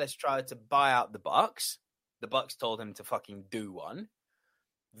 Don Callis tried to buy out the Bucks. The Bucks told him to fucking do one.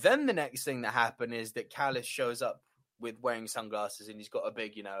 Then the next thing that happened is that Callis shows up with wearing sunglasses and he's got a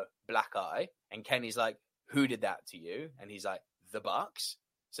big, black eye. And Kenny's like, who did that to you? And he's like, the Bucks.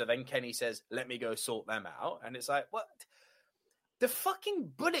 So then Kenny says, let me go sort them out. And it's like, what? The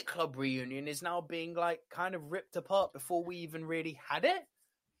fucking Bullet Club reunion is now being kind of ripped apart before we even really had it.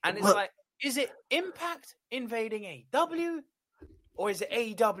 And it's is it Impact invading AEW? Or is it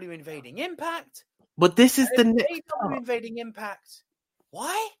AEW invading Impact? But this is the next AEW invading Impact.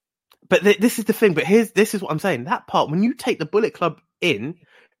 Why? But this is the thing. But this is what I'm saying. That part, when you take the Bullet Club in,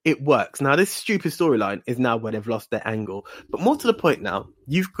 it works. Now, this stupid storyline is now where they've lost their angle. But more to the point now,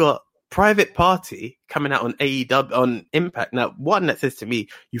 you've got Private Party coming out on AEW, on Impact. Now, one that says to me,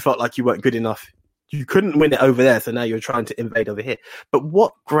 you felt like you weren't good enough. You couldn't win it over there, so now you're trying to invade over here. But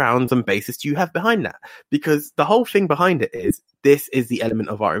what grounds and basis do you have behind that? Because the whole thing behind it is, this is the element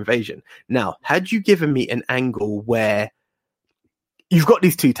of our invasion. Now, had you given me an angle where you've got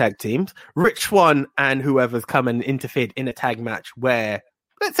these 2 tag teams, Rich Swann and whoever's come and interfered in a tag match where,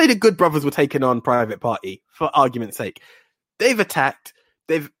 let's say the Good Brothers were taking on Private Party, for argument's sake. They've attacked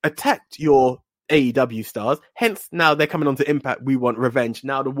your AEW stars, hence now they're coming on to Impact. We want revenge.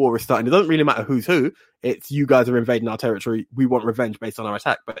 Now the war is starting. It doesn't really matter who's who. It's you guys are invading our territory. We want revenge based on our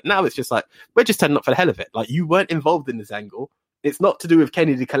attack. But now it's just like, we're just turning up for the hell of it. Like, you weren't involved in this angle. It's not to do with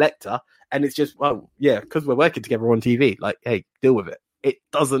Kenny the Collector. And it's just, well, yeah, because we're working together on TV. Like, hey, deal with it. It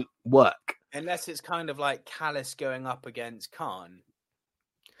doesn't work. Unless it's kind of like Callis going up against Khan.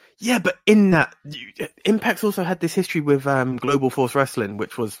 Yeah, but in that, Impact's also had this history with Global Force Wrestling,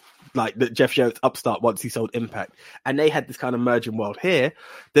 which was like the Jeff Jarrett's upstart once he sold Impact. And they had this kind of merging world. Here,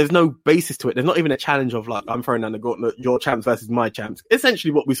 there's no basis to it. There's not even a challenge of like, I'm throwing down the gauntlet, your champs versus my champs.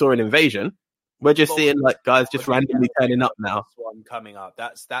 Essentially what we saw in Invasion. We're just seeing like guys just randomly turning up now. Swan coming up.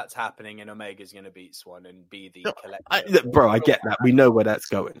 That's happening, and Omega's going to beat Swan and be the Collector. I get that. We know where that's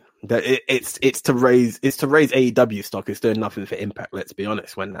going. That it's to raise AEW stock. It's doing nothing for Impact. Let's be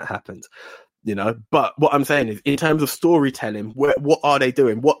honest. When that happens, you know. But what I'm saying is, in terms of storytelling, what are they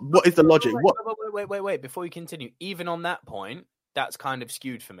doing? What is the logic? Wait. Before you continue, even on that point, that's kind of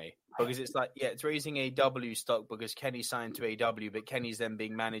skewed for me. Because it's like, yeah, it's raising AEW stock because Kenny signed to AEW, but Kenny's then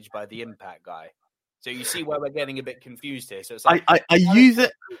being managed by the Impact guy. So you see why we're getting a bit confused here. So it's like I use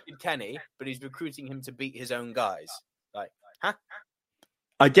it, Kenny, but he's recruiting him to beat his own guys. Like, huh?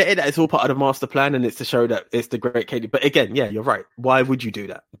 I get it that it's all part of the master plan and it's to show that it's the great Kenny. But again, yeah, you're right. Why would you do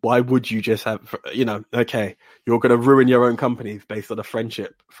that? Why would you just have, you know, okay, you're going to ruin your own company based on a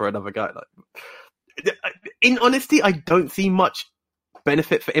friendship for another guy? Like, in honesty, I don't see much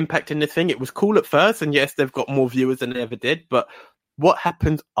benefit for Impact in this thing. It was cool at first, and yes, they've got more viewers than they ever did, but what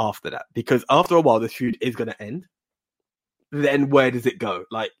happens after that? Because after a while, this feud is going to end. Then where does it go?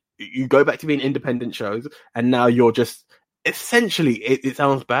 Like, you go back to being independent shows, and now you're just essentially, it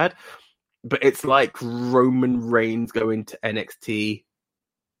sounds bad, but it's like Roman Reigns going to NXT,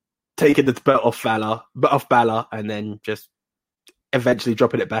 taking the belt off Balor, and then just eventually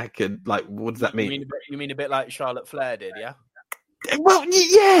dropping it back. And like, what does that mean? You mean a bit like Charlotte Flair did, yeah? Well,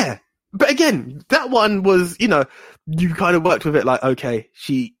 yeah. But again, that one was, you know, you kind of worked with it like, okay,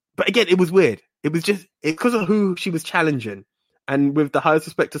 but again, it was weird. It was just because of who she was challenging. And with the highest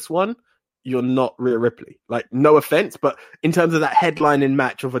respect to Swan, you're not Rhea Ripley. Like, no offense, but in terms of that headlining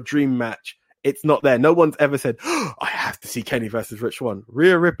match of a dream match, it's not there. No one's ever said, oh, I have to see Kenny versus Rich Swann.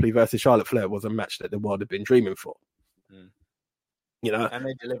 Rhea Ripley versus Charlotte Flair was a match that the world had been dreaming for. You know? And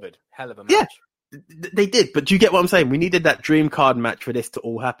they delivered. Hell of a match. Yeah. They did, but do you get what I'm saying? We needed that dream card match for this to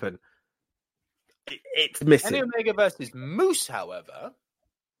all happen. It's missing. Kenny Omega versus Moose, however.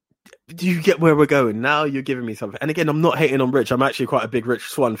 Do you get where we're going? Now you're giving me something. And again, I'm not hating on Rich. I'm actually quite a big Rich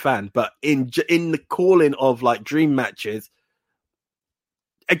Swann fan. But in the calling of like dream matches,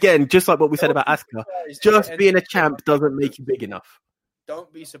 again, just like what we said about Asuka, just being a champ doesn't make you big enough.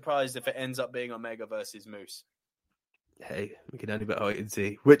 Don't be surprised if it ends up being Omega versus Moose. Hey, we can only wait and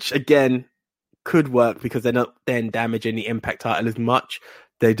see. Which again could work because they're not then damaging the Impact title as much.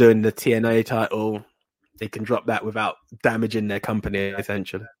 They're doing the TNA title. They can drop that without damaging their company,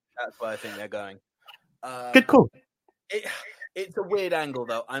 essentially. That's where I think they're going. Good call. It's a weird angle,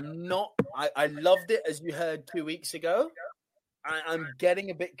 though. I loved it, as you heard 2 weeks ago. I'm getting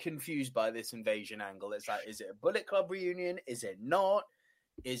a bit confused by this Invasion angle. It's like, is it a Bullet Club reunion? Is it not?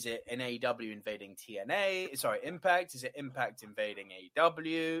 Is it an AEW invading TNA? Sorry, Impact? Is it Impact invading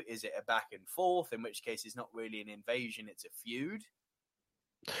AEW? Is it a back and forth? In which case, it's not really an invasion, it's a feud.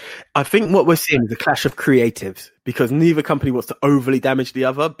 I think what we're seeing is a clash of creatives because neither company wants to overly damage the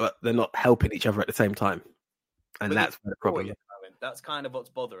other, but they're not helping each other at the same time. And that's where the problem is. That's kind of what's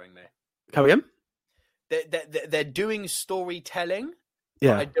bothering me. Carry on? They're doing storytelling,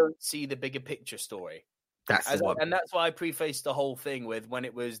 yeah. But I don't see the bigger picture story. And that's why I prefaced the whole thing with when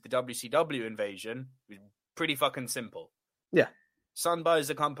it was the WCW invasion, it was pretty fucking simple. Yeah. Son buys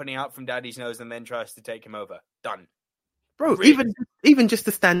the company out from daddy's nose and then tries to take him over. Done. Bro, really? even just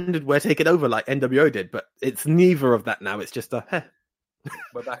the standard we're taking over like NWO did, but it's neither of that now. It's just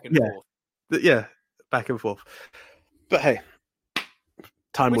we're back and forth. Yeah, back and forth. But hey,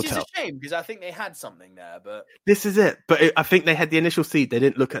 time will tell. Which is a shame because I think they had something there, but this is it. But I think they had the initial seed. They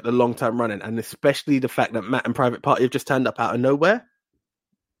didn't look at the long-term running, and especially the fact that Matt and Private Party have just turned up out of nowhere.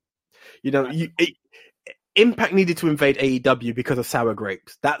 You know, Impact needed to invade AEW because of sour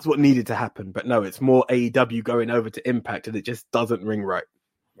grapes. That's what needed to happen. But no, it's more AEW going over to Impact, and it just doesn't ring right.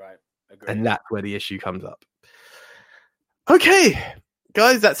 Right, agreed. And that's where the issue comes up. Okay,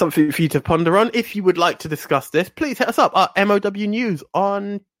 guys, that's something for you to ponder on. If you would like to discuss this, please hit us up at MOW News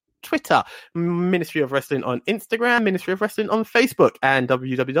on Twitter, Ministry of Wrestling on Instagram, Ministry of Wrestling on Facebook, and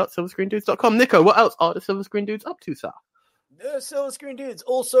www.silverscreendudes.com. Nico, what else are the Silver Screen Dudes up to, sir? The Silver Screen Dudes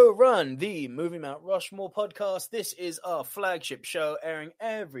also run the Movie Mount Rushmore podcast. This is our flagship show airing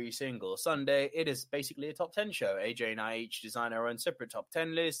every single Sunday. It is basically a top 10 show. AJ and I each design our own separate top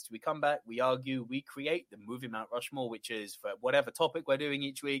 10 lists. We come back, we argue, we create the Movie Mount Rushmore, which is for whatever topic we're doing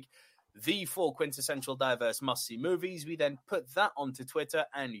each week. the 4 quintessential diverse must-see movies. We then put that onto Twitter,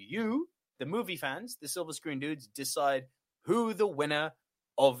 and you, the movie fans, the Silver Screen Dudes, decide who the winner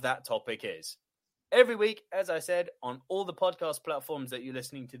of that topic is. Every week, as I said, on all the podcast platforms that you're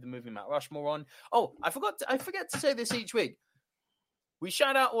listening to the Movie Mount Rushmore on. Oh, I forget to say this each week. We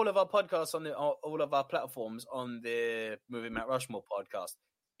shout out all of our podcasts on all of our platforms on the Movie Mount Rushmore podcast.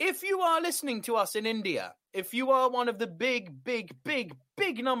 If you are listening to us in India, if you are one of the big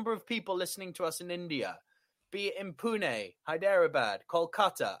number of people listening to us in India, be it in Pune, Hyderabad,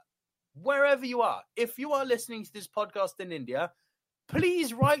 Kolkata, wherever you are, if you are listening to this podcast in India,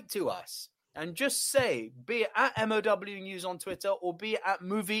 please write to us and just say, be it at MOW News on Twitter, or be it at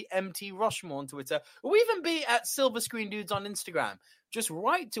Movie MT Rushmore on Twitter, or even be at Silver Screen Dudes on Instagram. Just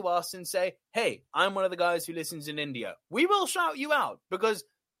write to us and say, hey, I'm one of the guys who listens in India. We will shout you out, because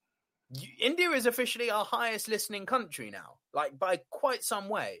India is officially our highest listening country now, like by quite some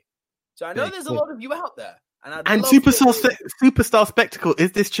way. So I know there's a lot of you out there. And Superstar Spectacle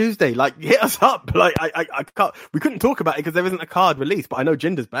is this Tuesday. Like, hit us up. Like, I can't. We couldn't talk about it because there isn't a card released. But I know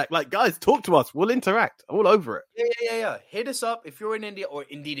Jinder's back. Like, guys, talk to us. We'll interact. All over it. Yeah. Hit us up if you're in India, or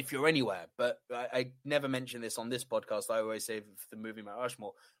indeed if you're anywhere. But I never mention this on this podcast. I always say the Movie Mount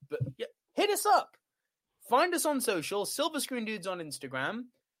Rushmore. But yeah, hit us up. Find us on social. Silver Screen Dudes on Instagram.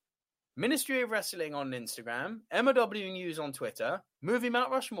 Ministry of Wrestling on Instagram. MOW News on Twitter. Movie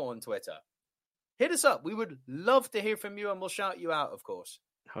Mount Rushmore on Twitter. Hit us up. We would love to hear from you, and we'll shout you out, of course.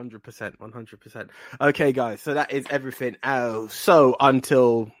 100%. Okay, guys. So that is everything. So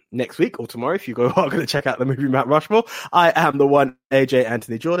until next week or tomorrow, if you are going to check out the Movie Mount Rushmore, I am the one, AJ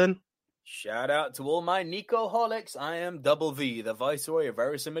Anthony Jordan. Shout out to all my Nico-holics. I am Double V, the Viceroy of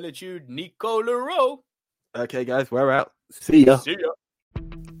Verisimilitude, Nico Leroux. Okay, guys. We're out. See ya.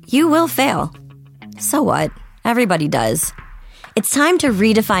 You will fail. So what? Everybody does. It's time to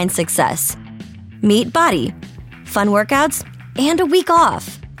redefine success. Meet Body. Fun workouts and a week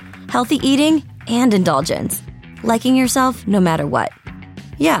off. Healthy eating and indulgence. Liking yourself no matter what.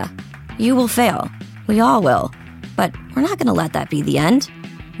 Yeah, you will fail. We all will. But we're not going to let that be the end.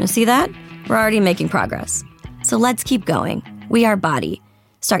 You see that? We're already making progress. So let's keep going. We are Body.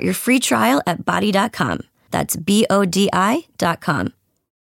 Start your free trial at body.com. That's BODI.com.